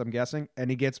afterwards, I'm guessing,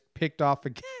 and he gets picked off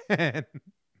again.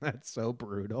 That's so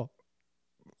brutal.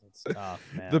 It's tough,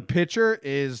 man. The pitcher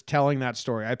is telling that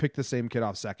story. I picked the same kid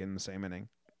off second in the same inning.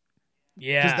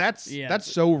 Yeah. Because that's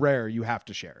so rare, you have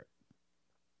to share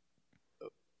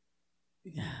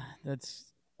it.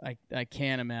 I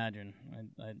can't imagine.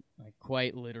 I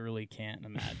quite literally can't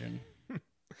imagine.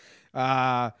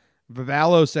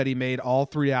 Vivallo said he made all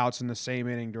 3 outs in the same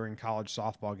inning during college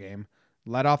softball game.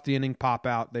 Let off the inning, pop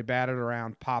out. They batted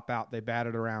around, pop out. They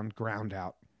batted around, ground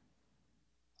out.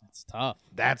 That's tough.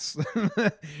 That's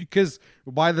because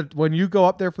when you go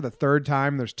up there for the 3rd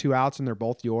time, there's 2 outs and they're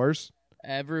both yours.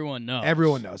 Everyone knows.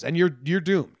 Everyone knows, and you're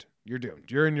doomed. You're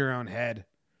doomed. You're in your own head.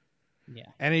 Yeah.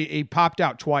 And he popped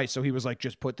out twice, so he was like,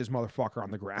 just put this motherfucker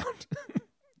on the ground.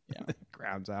 Yeah.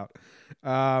 Grounds out.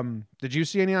 Did you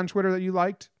see any on Twitter that you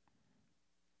liked?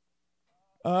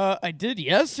 I did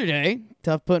yesterday.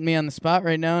 Tough putting me on the spot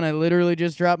right now, and I literally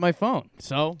just dropped my phone.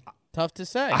 So tough to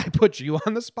say. I put you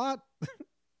on the spot.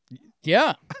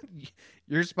 Yeah.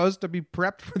 You're supposed to be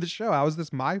prepped for the show. How is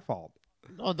this my fault?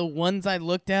 Oh, the ones I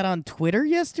looked at on Twitter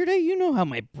yesterday? You know how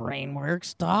my brain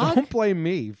works, dog. Don't blame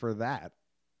me for that.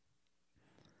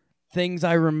 Things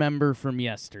I remember from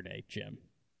yesterday, Jim.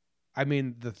 I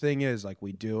mean, the thing is, like,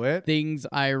 we do it. Things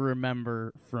I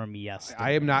remember from yesterday.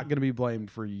 I am not going to be blamed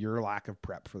for your lack of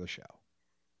prep for the show.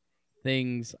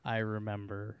 Things I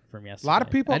remember from yesterday. A lot of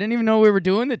people. I didn't even know we were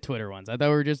doing the Twitter ones. I thought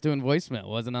we were just doing voicemail. It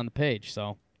wasn't on the page.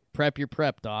 So prep your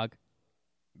prep, dog.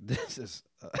 This is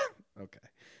okay.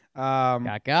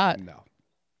 Got. No.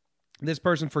 This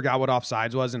person forgot what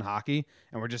offsides was in hockey,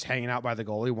 and we're just hanging out by the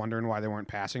goalie, wondering why they weren't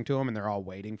passing to him, and they're all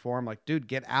waiting for him. Like, dude,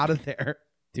 get out of there.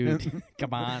 Dude,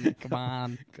 come on.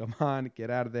 Come on,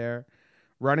 get out of there.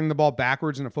 Running the ball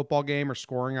backwards in a football game or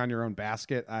scoring on your own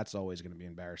basket, that's always going to be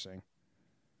embarrassing.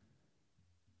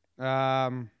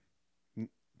 One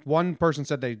person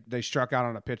said they struck out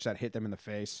on a pitch that hit them in the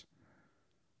face.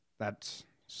 That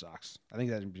sucks. I think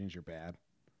that means you're bad.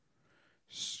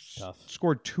 Tough.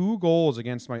 Scored 2 goals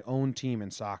against my own team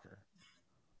in soccer.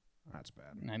 That's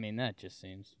bad. I mean, that just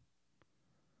seems...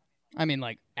 I mean,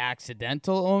 like,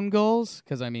 accidental own goals?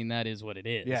 Because, I mean, that is what it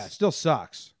is. Yeah, it still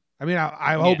sucks. I mean,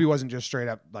 I hope he wasn't just straight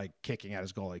up, like, kicking at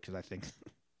his goalie, because I think...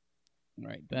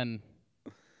 Right, then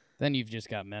you've just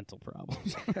got mental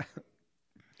problems.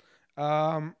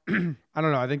 I don't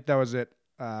know. I think that was it.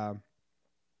 A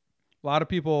lot of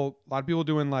people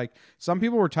doing, like... Some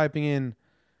people were typing in,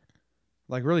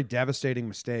 like, really devastating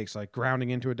mistakes, like grounding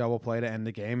into a double play to end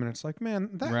the game, and it's like, man...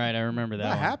 Right, I remember that That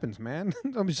one. happens, man.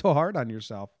 Don't be so hard on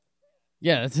yourself.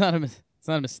 Yeah, it's not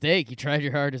a mistake. You tried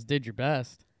your hardest, did your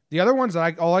best. The other ones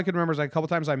that all I could remember is like a couple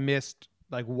times I missed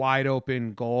like wide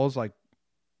open goals, like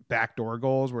backdoor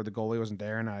goals where the goalie wasn't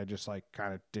there and I just like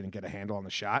kind of didn't get a handle on the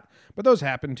shot. But those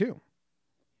happen too.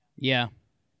 Yeah.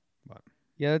 But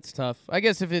yeah, it's tough. I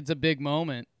guess if it's a big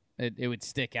moment, it would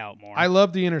stick out more. I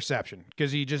love the interception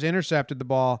because he just intercepted the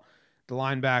ball. The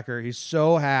linebacker, he's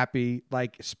so happy.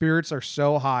 Like spirits are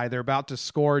so high. They're about to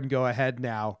score and go ahead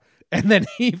now. And then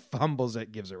he fumbles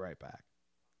it, gives it right back.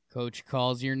 Coach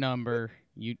calls your number.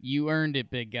 You earned it,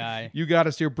 big guy. You got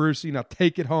us here, Brucey. Now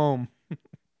take it home.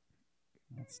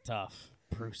 That's tough.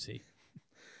 Brucey.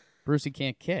 Brucey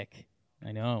can't kick.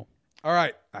 I know. All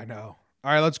right. I know.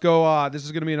 All right, let's go. This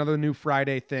is going to be another new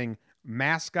Friday thing.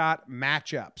 Mascot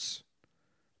matchups.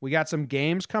 We got some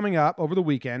games coming up over the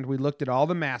weekend. We looked at all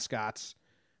the mascots.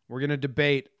 We're going to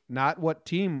debate not what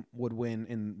team would win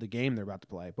in the game they're about to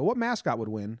play, but what mascot would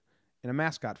win in a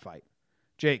mascot fight.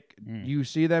 Jake, do you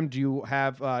see them? Do you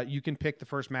have you can pick the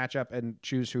first matchup and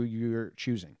choose who you're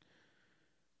choosing?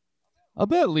 I'll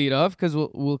bet lead off because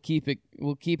we'll keep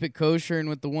it kosher and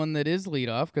with the one that is lead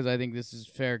off because I think this is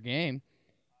fair game.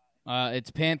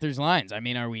 It's Panthers Lions. I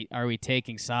mean, are we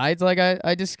taking sides like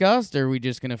I discussed, or are we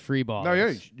just gonna free ball? No,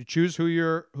 yeah, you choose who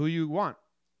you want.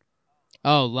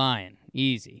 Oh, Lion,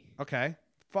 easy. Okay,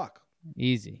 fuck,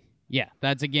 easy. Yeah,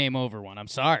 that's a game over one. I'm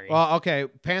sorry. Well, okay,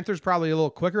 Panthers probably a little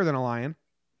quicker than a Lion.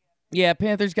 Yeah,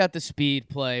 Panthers got the speed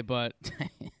play, but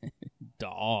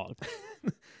dog.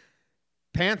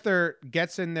 Panther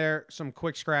gets in there, some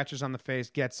quick scratches on the face,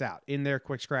 gets out. In there,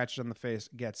 quick scratches on the face,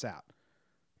 gets out.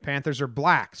 Panthers are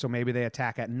black, so maybe they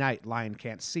attack at night. Lion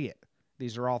can't see it.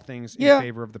 These are all things in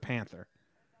favor of the Panther.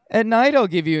 At night, I'll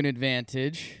give you an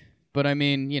advantage. But, I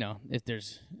mean, you know, is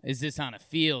this on a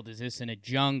field? Is this in a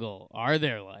jungle? Are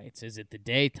there lights? Is it the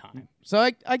daytime? So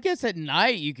I guess at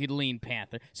night you could lean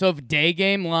Panther. So if day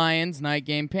game Lions, night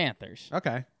game Panthers.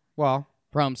 Okay. Well.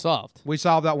 Problem solved. We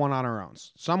solved that one on our own.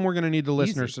 Some we're going to need the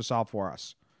listeners to solve for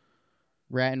us.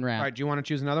 Rat and rat. All right, do you want to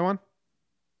choose another one?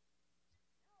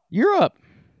 You're up.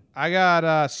 I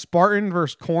got Spartan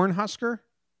versus Cornhusker.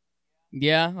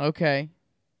 Yeah, okay.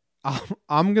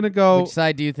 I'm going to go... Which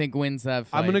side do you think wins that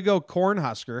fight? I'm going to go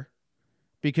Cornhusker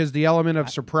because the element of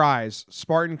surprise.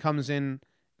 Spartan comes in,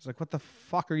 he's like, what the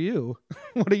fuck are you?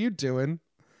 What are you doing?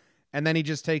 And then he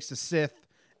just takes the Sith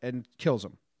and kills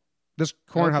him. This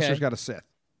Cornhusker's got a Sith.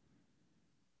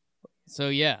 So,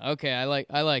 yeah, okay, I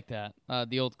like that.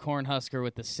 The old Cornhusker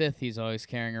with the Sith he's always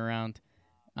carrying around.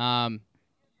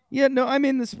 Yeah, no, I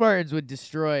mean, the Spartans would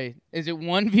destroy... Is it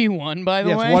 1v1, by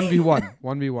the way? Yes,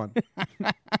 1v1.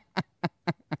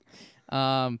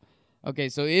 1v1. Okay,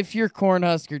 so if your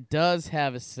Cornhusker does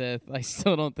have a Sith, I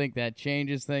still don't think that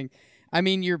changes things. I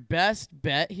mean, your best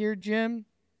bet here, Jim,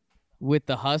 with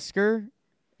the Husker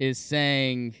is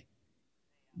saying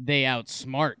they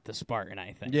outsmart the Spartan,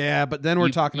 I think. Yeah, but then we're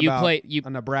talking about a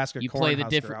Nebraska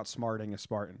Cornhusker outsmarting a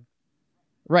Spartan.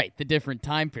 Right, the different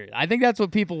time period. I think that's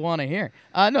what people want to hear.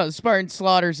 No, the Spartan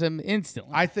slaughters him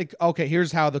instantly. I think, okay,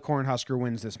 here's how the Cornhusker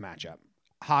wins this matchup.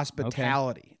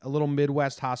 hospitality, a little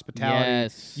Midwest hospitality.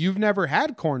 Yes. You've never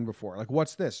had corn before. Like,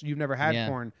 what's this? You've never had Yeah.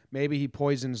 corn. Maybe he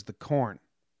poisons the corn.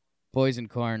 Poison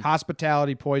corn.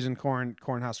 Hospitality, poison corn.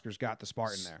 Cornhuskers got the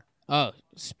Spartan there. Oh,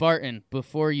 Spartan,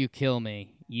 before you kill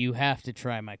me, you have to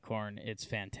try my corn. It's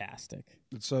fantastic.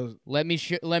 So Let me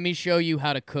show you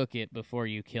how to cook it before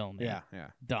you kill me. yeah.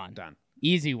 Done. Done.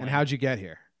 Easy one. And how'd you get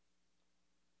here?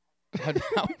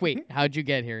 Wait, how'd you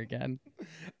get here again?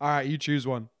 All right, you choose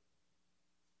one.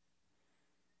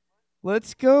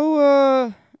 Let's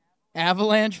go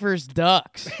Avalanche versus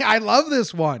Ducks. I love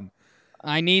this one.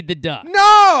 I need the Ducks.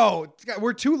 No,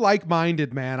 we're too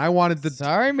like-minded, man. I wanted the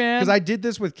Sorry, man. because I did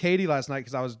this with Katie last night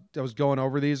because I was going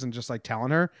over these and just like telling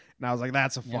her, and I was like,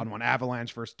 that's a fun one,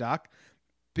 Avalanche versus Duck,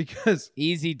 because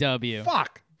Easy W.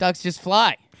 fuck, Ducks just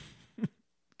fly.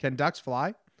 can ducks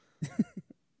fly?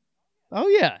 Oh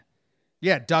yeah.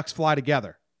 Yeah, ducks fly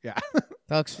together. Yeah.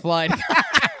 Ducks fly.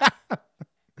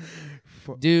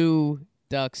 Do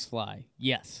ducks fly?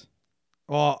 Yes.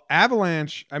 Well,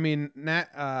 avalanche. I mean,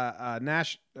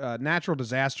 natural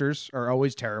disasters are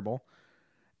always terrible.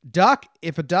 Duck.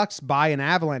 If a duck's by an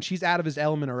avalanche, he's out of his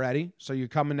element already. So you're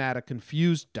coming at a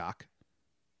confused duck.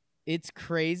 It's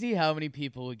crazy how many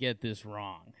people would get this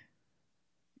wrong.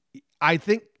 I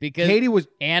think Because Katie was.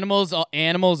 animals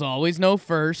always know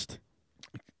first.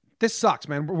 This sucks,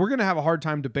 man. We're gonna have a hard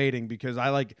time debating because I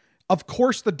like. Of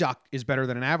course, the duck is better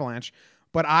than an avalanche,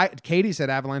 but Katie said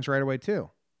avalanche right away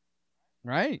too.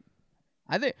 Right.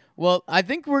 I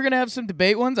think we're going to have some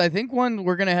debate ones. I think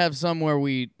we're going to have some where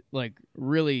we like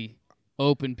really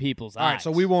open people's eyes. All right,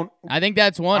 so we won't. I think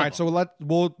that's one. All right, so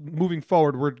we'll moving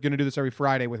forward, we're going to do this every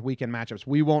Friday with weekend matchups.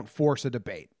 We won't force a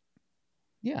debate.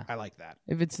 Yeah. I like that.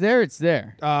 If it's there, it's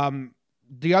there.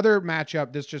 The other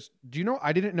matchup, do you know,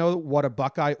 I didn't know what a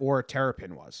Buckeye or a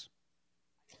Terrapin was.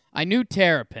 I knew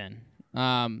Terrapin.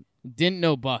 Didn't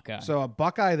know Buckeye. So a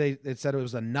Buckeye, they said it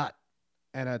was a nut,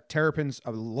 and a Terrapin's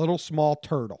a little small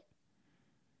turtle.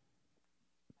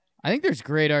 I think there's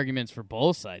great arguments for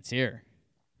both sides here.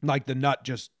 Like the nut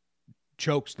just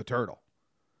chokes the turtle.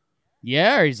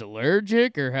 Yeah, or he's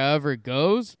allergic, or however it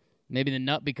goes. Maybe the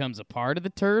nut becomes a part of the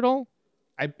turtle.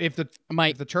 If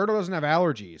the turtle doesn't have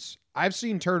allergies, I've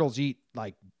seen turtles eat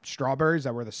like strawberries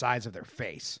that were the size of their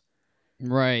face.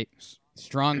 Right.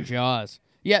 Strong jaws.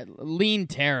 Yeah, lean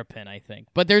Terrapin, I think.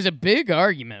 But there's a big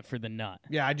argument for the nut.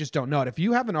 Yeah, I just don't know it. If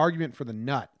you have an argument for the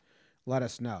nut, let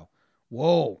us know.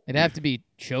 Whoa. It'd have to be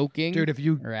choking, dude. If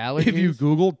you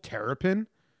Googled Terrapin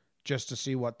just to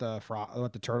see what the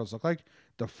turtles look like,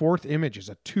 the fourth image is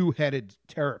a two-headed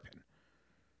Terrapin.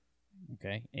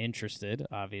 Okay, interested,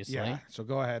 obviously. Yeah, so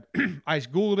go ahead. I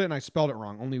Googled it and I spelled it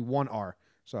wrong. Only one R.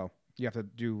 So you have to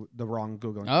do the wrong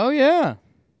Googling. Oh, yeah.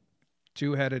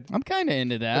 Two-headed. I'm kind of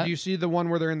into that. But do you see the one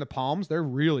where they're in the palms? They're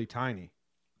really tiny.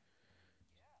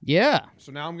 Yeah.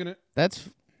 So now I'm going to...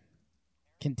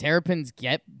 Can Terrapins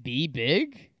be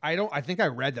big? I think I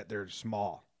read that they're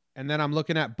small. And then I'm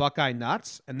looking at Buckeye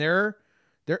nuts, and they're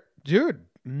dude,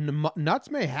 nuts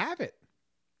may have it.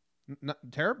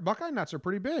 Buckeye nuts are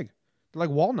pretty big. They're like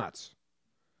walnuts.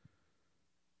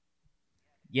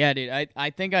 Yeah, dude. I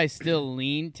think I still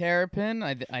lean Terrapin.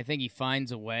 I think he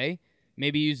finds a way.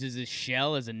 Maybe uses his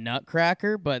shell as a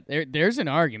nutcracker, but there's an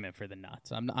argument for the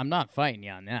nuts. I'm not fighting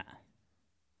you on that.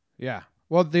 Yeah.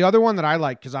 Well, the other one that I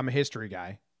like, because I'm a history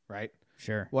guy, right?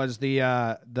 Sure. Was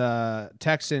the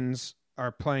Texans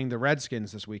are playing the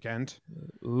Redskins this weekend.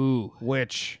 Ooh.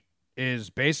 Which is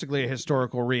basically a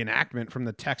historical reenactment from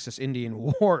the Texas Indian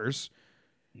Wars.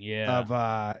 Yeah. Of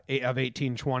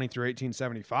 1820 through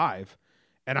 1875.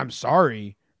 And I'm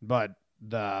sorry, but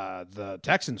the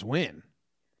Texans win.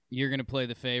 You're going to play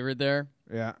the favorite there?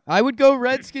 Yeah. I would go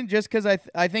Redskins just because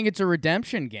I think it's a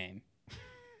redemption game.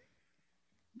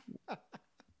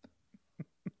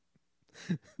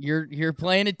 You're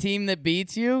playing a team that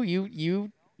beats you.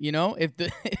 You know, if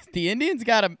the Indians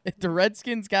if the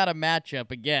Redskins got a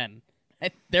matchup again,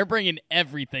 they're bringing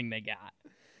everything they got.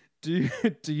 Do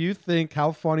you think,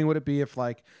 how funny would it be if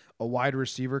like a wide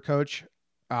receiver coach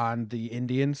on the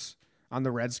Indians, on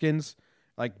the Redskins,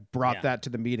 like brought that to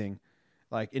the meeting?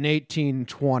 Like in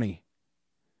 1820,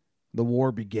 the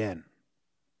war began.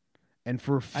 And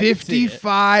for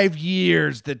 55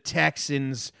 years, the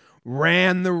Texans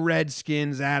ran the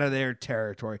Redskins out of their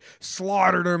territory,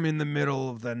 slaughtered them in the middle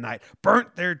of the night,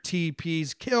 burnt their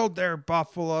teepees, killed their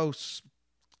buffalo,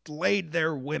 slayed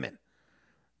their women.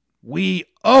 We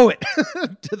owe it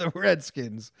to the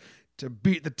Redskins to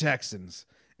beat the Texans.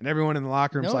 And everyone in the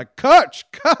locker room's like, Coach,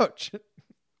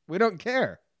 we don't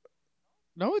care.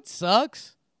 No, it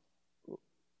sucks.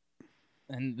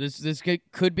 And this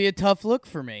could be a tough look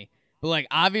for me. But, like,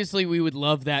 obviously we would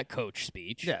love that coach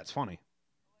speech. Yeah, it's funny.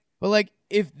 But, like,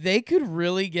 if they could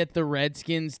really get the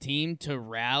Redskins team to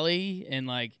rally and,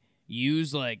 like,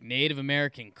 use, like, Native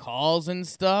American calls and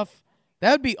stuff,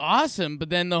 that would be awesome. But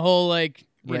then the whole, like,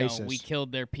 you know, we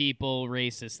killed their people,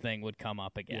 racist thing would come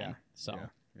up again. Yeah. So,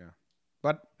 yeah.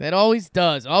 But that always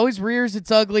does. Always rears its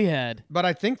ugly head. But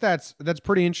I think that's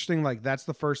pretty interesting. Like, that's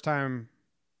the first time,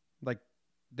 like,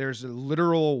 there's a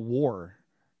literal war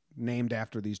named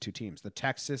after these two teams. The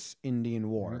Texas Indian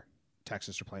War. Mm-hmm.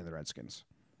 Texas are playing the Redskins.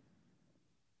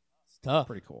 It's tough.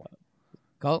 Pretty cool.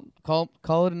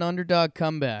 Call it an underdog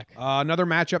comeback. Another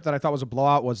matchup that I thought was a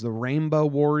blowout was the Rainbow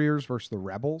Warriors versus the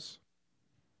Rebels.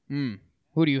 Who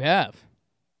do you have?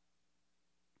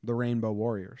 The Rainbow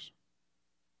Warriors.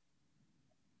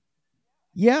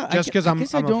 Yeah, just because I'm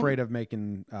afraid of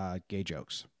making gay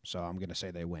jokes, so I'm gonna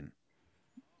say they win.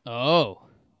 Oh,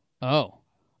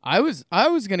 I was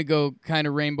gonna go kind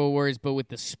of Rainbow Warriors, but with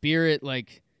the spirit,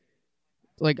 like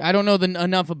I don't know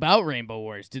enough about Rainbow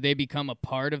Warriors. Do they become a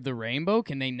part of the rainbow?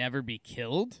 Can they never be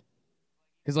killed?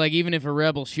 Because, like, even if a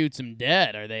rebel shoots them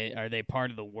dead, are they part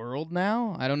of the world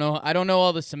now? I don't know. I don't know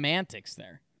all the semantics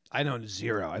there. I know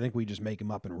zero. I think we just make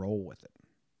them up and roll with it.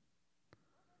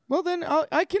 Well, then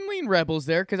I can lean rebels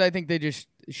there because I think they just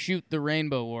shoot the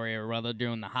Rainbow Warrior while they're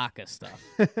doing the haka stuff.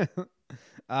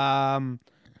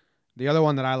 The other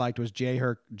one that I liked was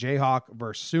Jayhawk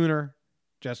versus Sooner,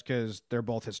 just because they're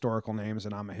both historical names,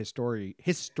 and I'm a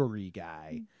history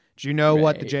guy. Do you know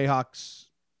what the Jayhawks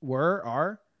are?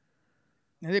 Are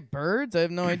they birds? I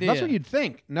have no idea. That's what you'd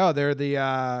think. No, they're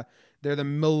the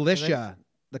militia,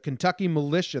 the Kentucky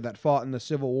militia that fought in the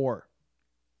Civil War.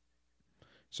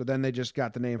 So then they just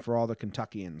got the name for all the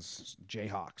Kentuckians,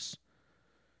 Jayhawks.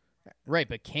 Right,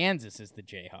 but Kansas is the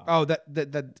Jayhawk. Oh,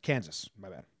 that Kansas. My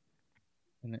bad.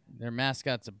 And their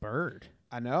mascot's a bird.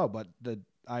 I know, but the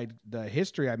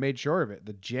history, I made sure of it.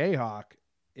 The Jayhawk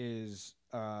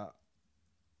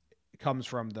comes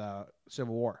from the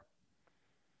Civil War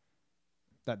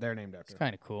that they're named after. It's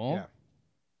kind of cool. Yeah.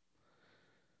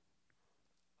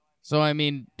 So, I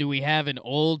mean, do we have an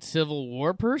old Civil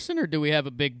War person or do we have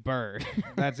a big bird?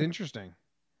 That's interesting.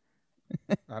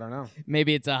 I don't know.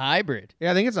 Maybe it's a hybrid.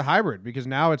 Yeah, I think it's a hybrid because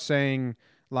now it's saying,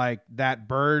 like, that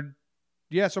bird.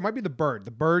 Yeah, so it might be the bird.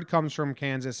 The bird comes from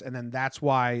Kansas, and then that's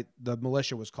why the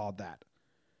militia was called that.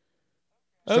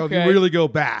 So if you really go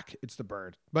back, it's the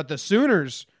bird. But the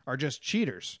Sooners are just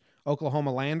cheaters.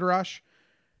 Oklahoma Land Rush.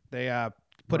 They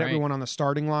put everyone on the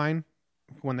starting line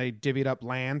when they divvied up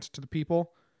land to the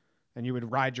people. And you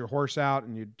would ride your horse out,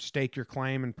 and you'd stake your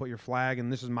claim and put your flag, and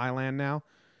this is my land now.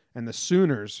 And the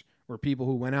Sooners were people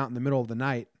who went out in the middle of the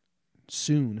night,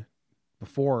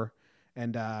 before,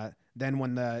 and then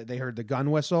when they heard the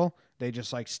gun whistle, they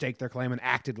just, like, staked their claim and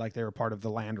acted like they were part of the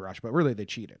land rush. But really, they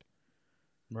cheated.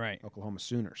 Right. Oklahoma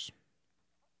Sooners.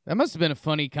 That must have been a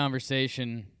funny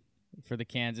conversation for the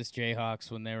Kansas Jayhawks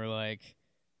when they were like,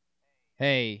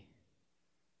 hey,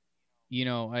 you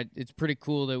know, it's pretty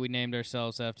cool that we named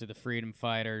ourselves after the freedom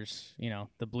fighters, you know,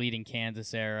 the Bleeding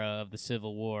Kansas era of the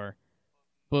Civil War.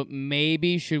 But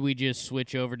maybe should we just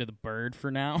switch over to the bird for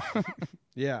now?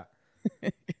 Yeah.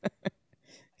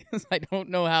 Because I don't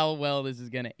know how well this is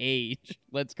going to age.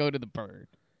 Let's go to the bird.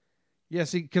 Yeah,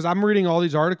 see, because I'm reading all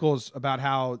these articles about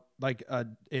how, like,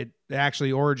 it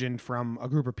actually origined from a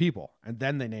group of people, and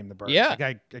then they named the bird. Yeah.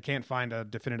 Like, I can't find a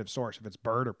definitive source if it's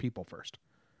bird or people first.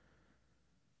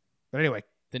 But anyway.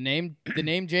 The name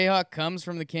Jayhawk comes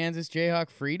from the Kansas Jayhawk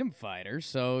freedom fighters,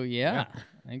 so yeah.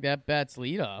 I think that bats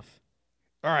lead off.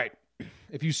 All right.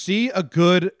 If you see a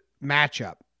good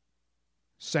matchup,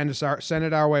 send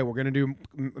it our way. We're going to do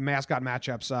mascot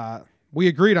matchups. We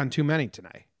agreed on too many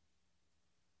tonight.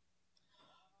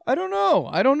 I don't know.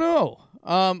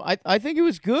 I think it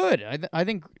was good. I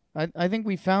think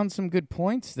we found some good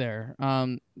points there.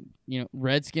 You know,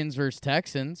 Redskins versus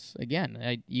Texans.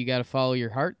 Again, you got to follow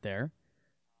your heart there.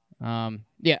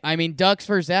 Yeah, I mean, Ducks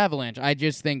versus Avalanche. I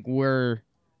just think we're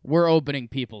opening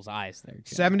people's eyes there.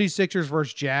 Jim. 76ers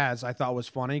versus Jazz I thought was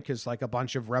funny because, like, a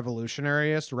bunch of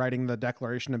revolutionists writing the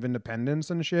Declaration of Independence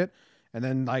and shit, and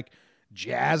then, like,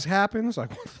 Jazz happens.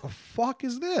 Like, what the fuck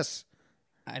is this?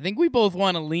 I think we both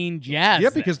want to lean Jazz.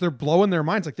 Yeah, because they're blowing their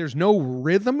minds. Like, there's no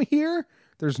rhythm here.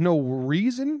 There's no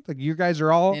reason. Like, you guys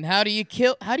are all. And how do you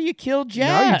kill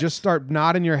Jazz? No, you just start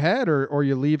nodding your head, or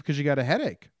you leave because you got a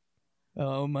headache.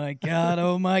 Oh my god!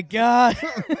 Oh my god!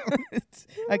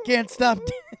 I can't stop.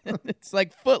 It's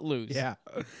like Footloose.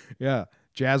 Yeah.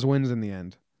 Jazz wins in the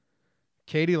end.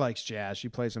 Katie likes jazz. She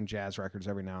plays some jazz records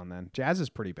every now and then. Jazz is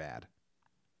pretty bad.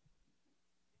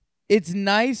 It's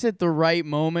nice at the right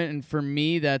moment, and for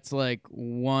me, that's like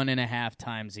 1.5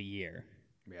 times a year.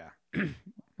 Yeah.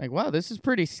 Like, wow, this is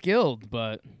pretty skilled,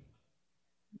 but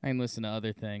I can listen to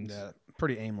other things. Yeah,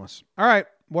 pretty aimless. All right,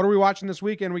 what are we watching this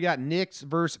weekend? We got Knicks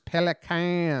versus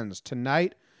Pelicans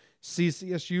tonight.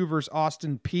 CCSU versus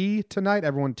Austin P tonight.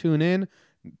 Everyone tune in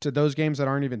to those games that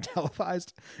aren't even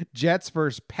televised. Jets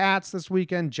versus Pats this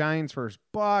weekend. Giants versus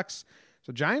Bucks.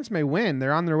 So Giants may win.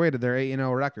 They're on their way to their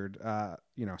 8-0 record.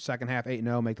 Second half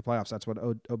 8-0, make the playoffs. That's what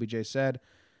OBJ said.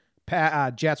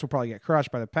 Jets will probably get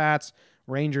crushed by the Pats.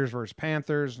 Rangers versus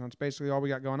Panthers. And that's basically all we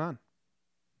got going on.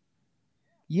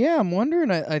 Yeah, I'm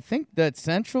wondering. I think that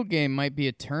Central game might be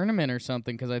a tournament or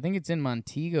something because I think it's in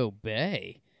Montego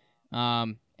Bay.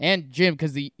 And Jim,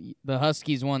 because the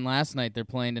Huskies won last night, they're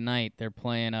playing tonight. They're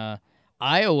playing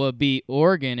Iowa beat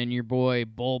Oregon and your boy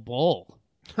Bull.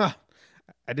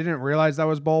 I didn't realize that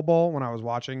was Bull when I was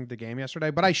watching the game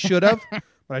yesterday, but I should have.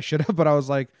 But I was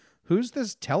like, who's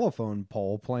this telephone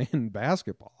pole playing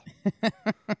basketball?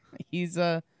 He's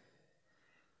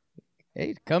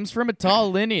Hey, comes from a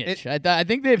tall lineage. I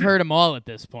think they've heard them all at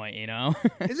this point, you know?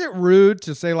 Is it rude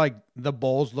to say, like, the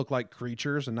Bulls look like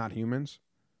creatures and not humans?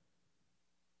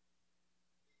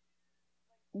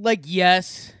 Like,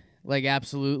 yes. Like,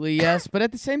 absolutely yes. But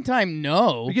at the same time,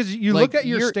 no. Because you look at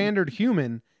your standard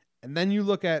human, and then you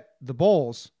look at the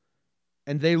Bulls,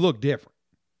 and they look different.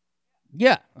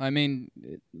 Yeah. I mean,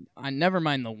 I never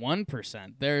mind the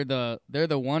 1%. They're the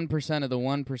 1% of the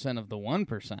 1% of the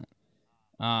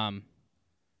 1%.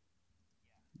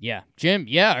 Yeah, Jim.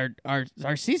 Yeah, our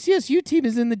CCSU team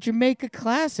is in the Jamaica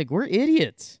Classic. We're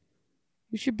idiots.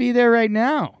 We should be there right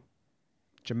now.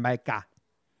 Jamaica.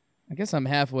 I guess I'm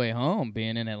halfway home,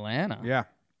 being in Atlanta. Yeah.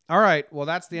 All right. Well,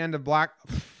 that's the end of Black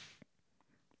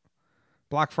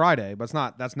Friday, but it's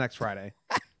not. That's next Friday.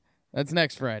 That's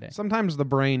next Friday. Sometimes the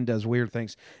brain does weird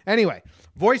things. Anyway,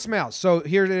 voicemails. So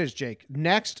here it is, Jake.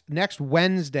 Next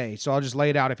Wednesday. So I'll just lay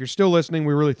it out. If you're still listening,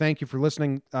 we really thank you for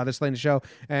listening this late in the show.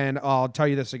 And I'll tell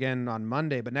you this again on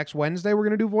Monday. But next Wednesday, we're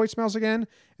going to do voicemails again.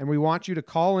 And we want you to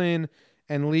call in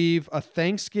and leave a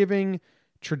Thanksgiving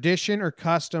tradition or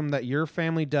custom that your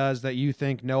family does that you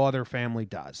think no other family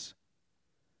does.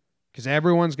 Because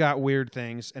everyone's got weird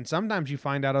things. And sometimes you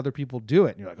find out other people do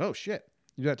it. And you're like, oh, shit.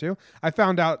 You do that too? I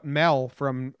found out Mel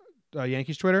from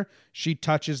Yankees Twitter, she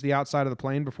touches the outside of the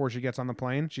plane before she gets on the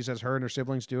plane. She says her and her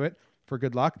siblings do it for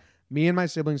good luck. Me and my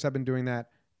siblings have been doing that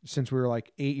since we were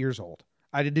like 8 years old.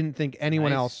 I didn't think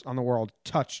anyone else on the world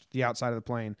touched the outside of the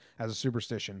plane as a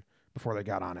superstition before they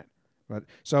got on it. But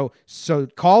so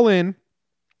call in.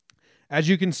 As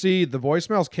you can see, the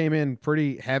voicemails came in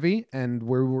pretty heavy, and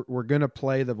we're going to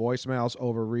play the voicemails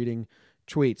over reading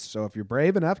tweets. So if you're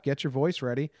brave enough, get your voice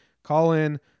ready. Call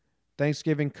in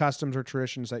Thanksgiving customs or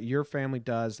traditions that your family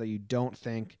does that you don't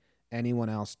think anyone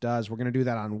else does. We're going to do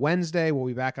that on Wednesday. We'll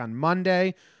be back on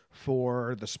Monday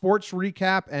for the sports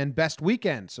recap and best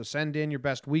weekend. So send in your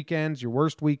best weekends, your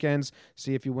worst weekends,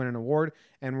 see if you win an award.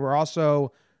 And we're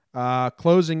also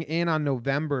closing in on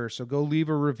November, so go leave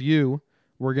a review.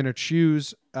 We're going to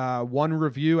choose one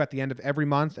review at the end of every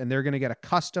month, and they're going to get a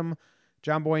custom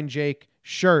John Boy and Jake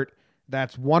shirt.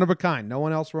 That's one of a kind. No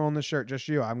one else will own this shirt, just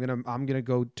you. I'm gonna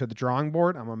go to the drawing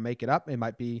board. I'm gonna make it up. It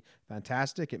might be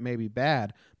fantastic. It may be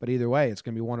bad, but either way, it's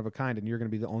gonna be one of a kind, and you're gonna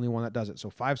be the only one that does it. So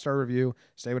 5-star review.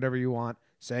 Say whatever you want.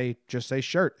 Just say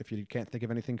shirt if you can't think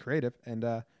of anything creative, and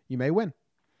you may win.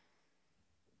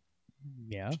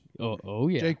 Yeah. Oh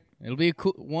yeah. Jake. It'll be a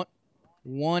cool one.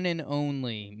 One and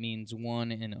only means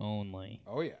one and only.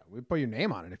 Oh yeah. We put your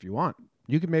name on it if you want.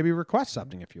 You could maybe request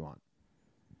something if you want.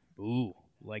 Ooh.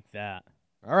 Like that.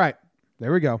 All right.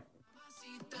 There we go.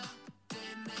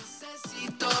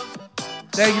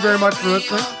 Thank you very much for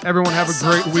listening. Everyone have a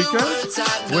great weekend.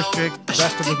 Wish Jake the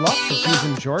best of good luck because he's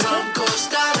in Georgia. I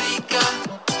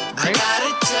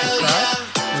gotta tell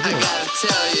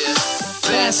you,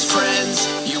 best friends,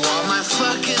 you are my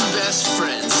fucking best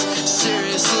friends.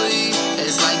 Seriously,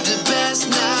 it's like the best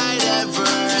night ever.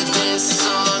 This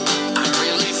song, I'm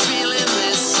really feeling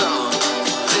this song.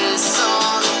 This song.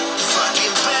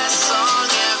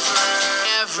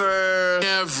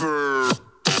 Ever.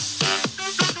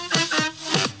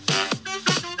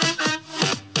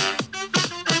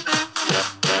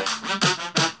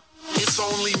 It's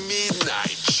only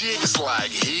midnight, chicks like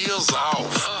heels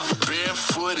off,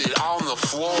 barefooted on the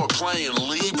floor playing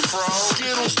leapfrog.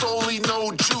 Skittles, Stoli,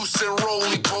 no juice, and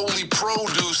roly-poly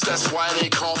produce. That's why they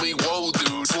call me Whoa.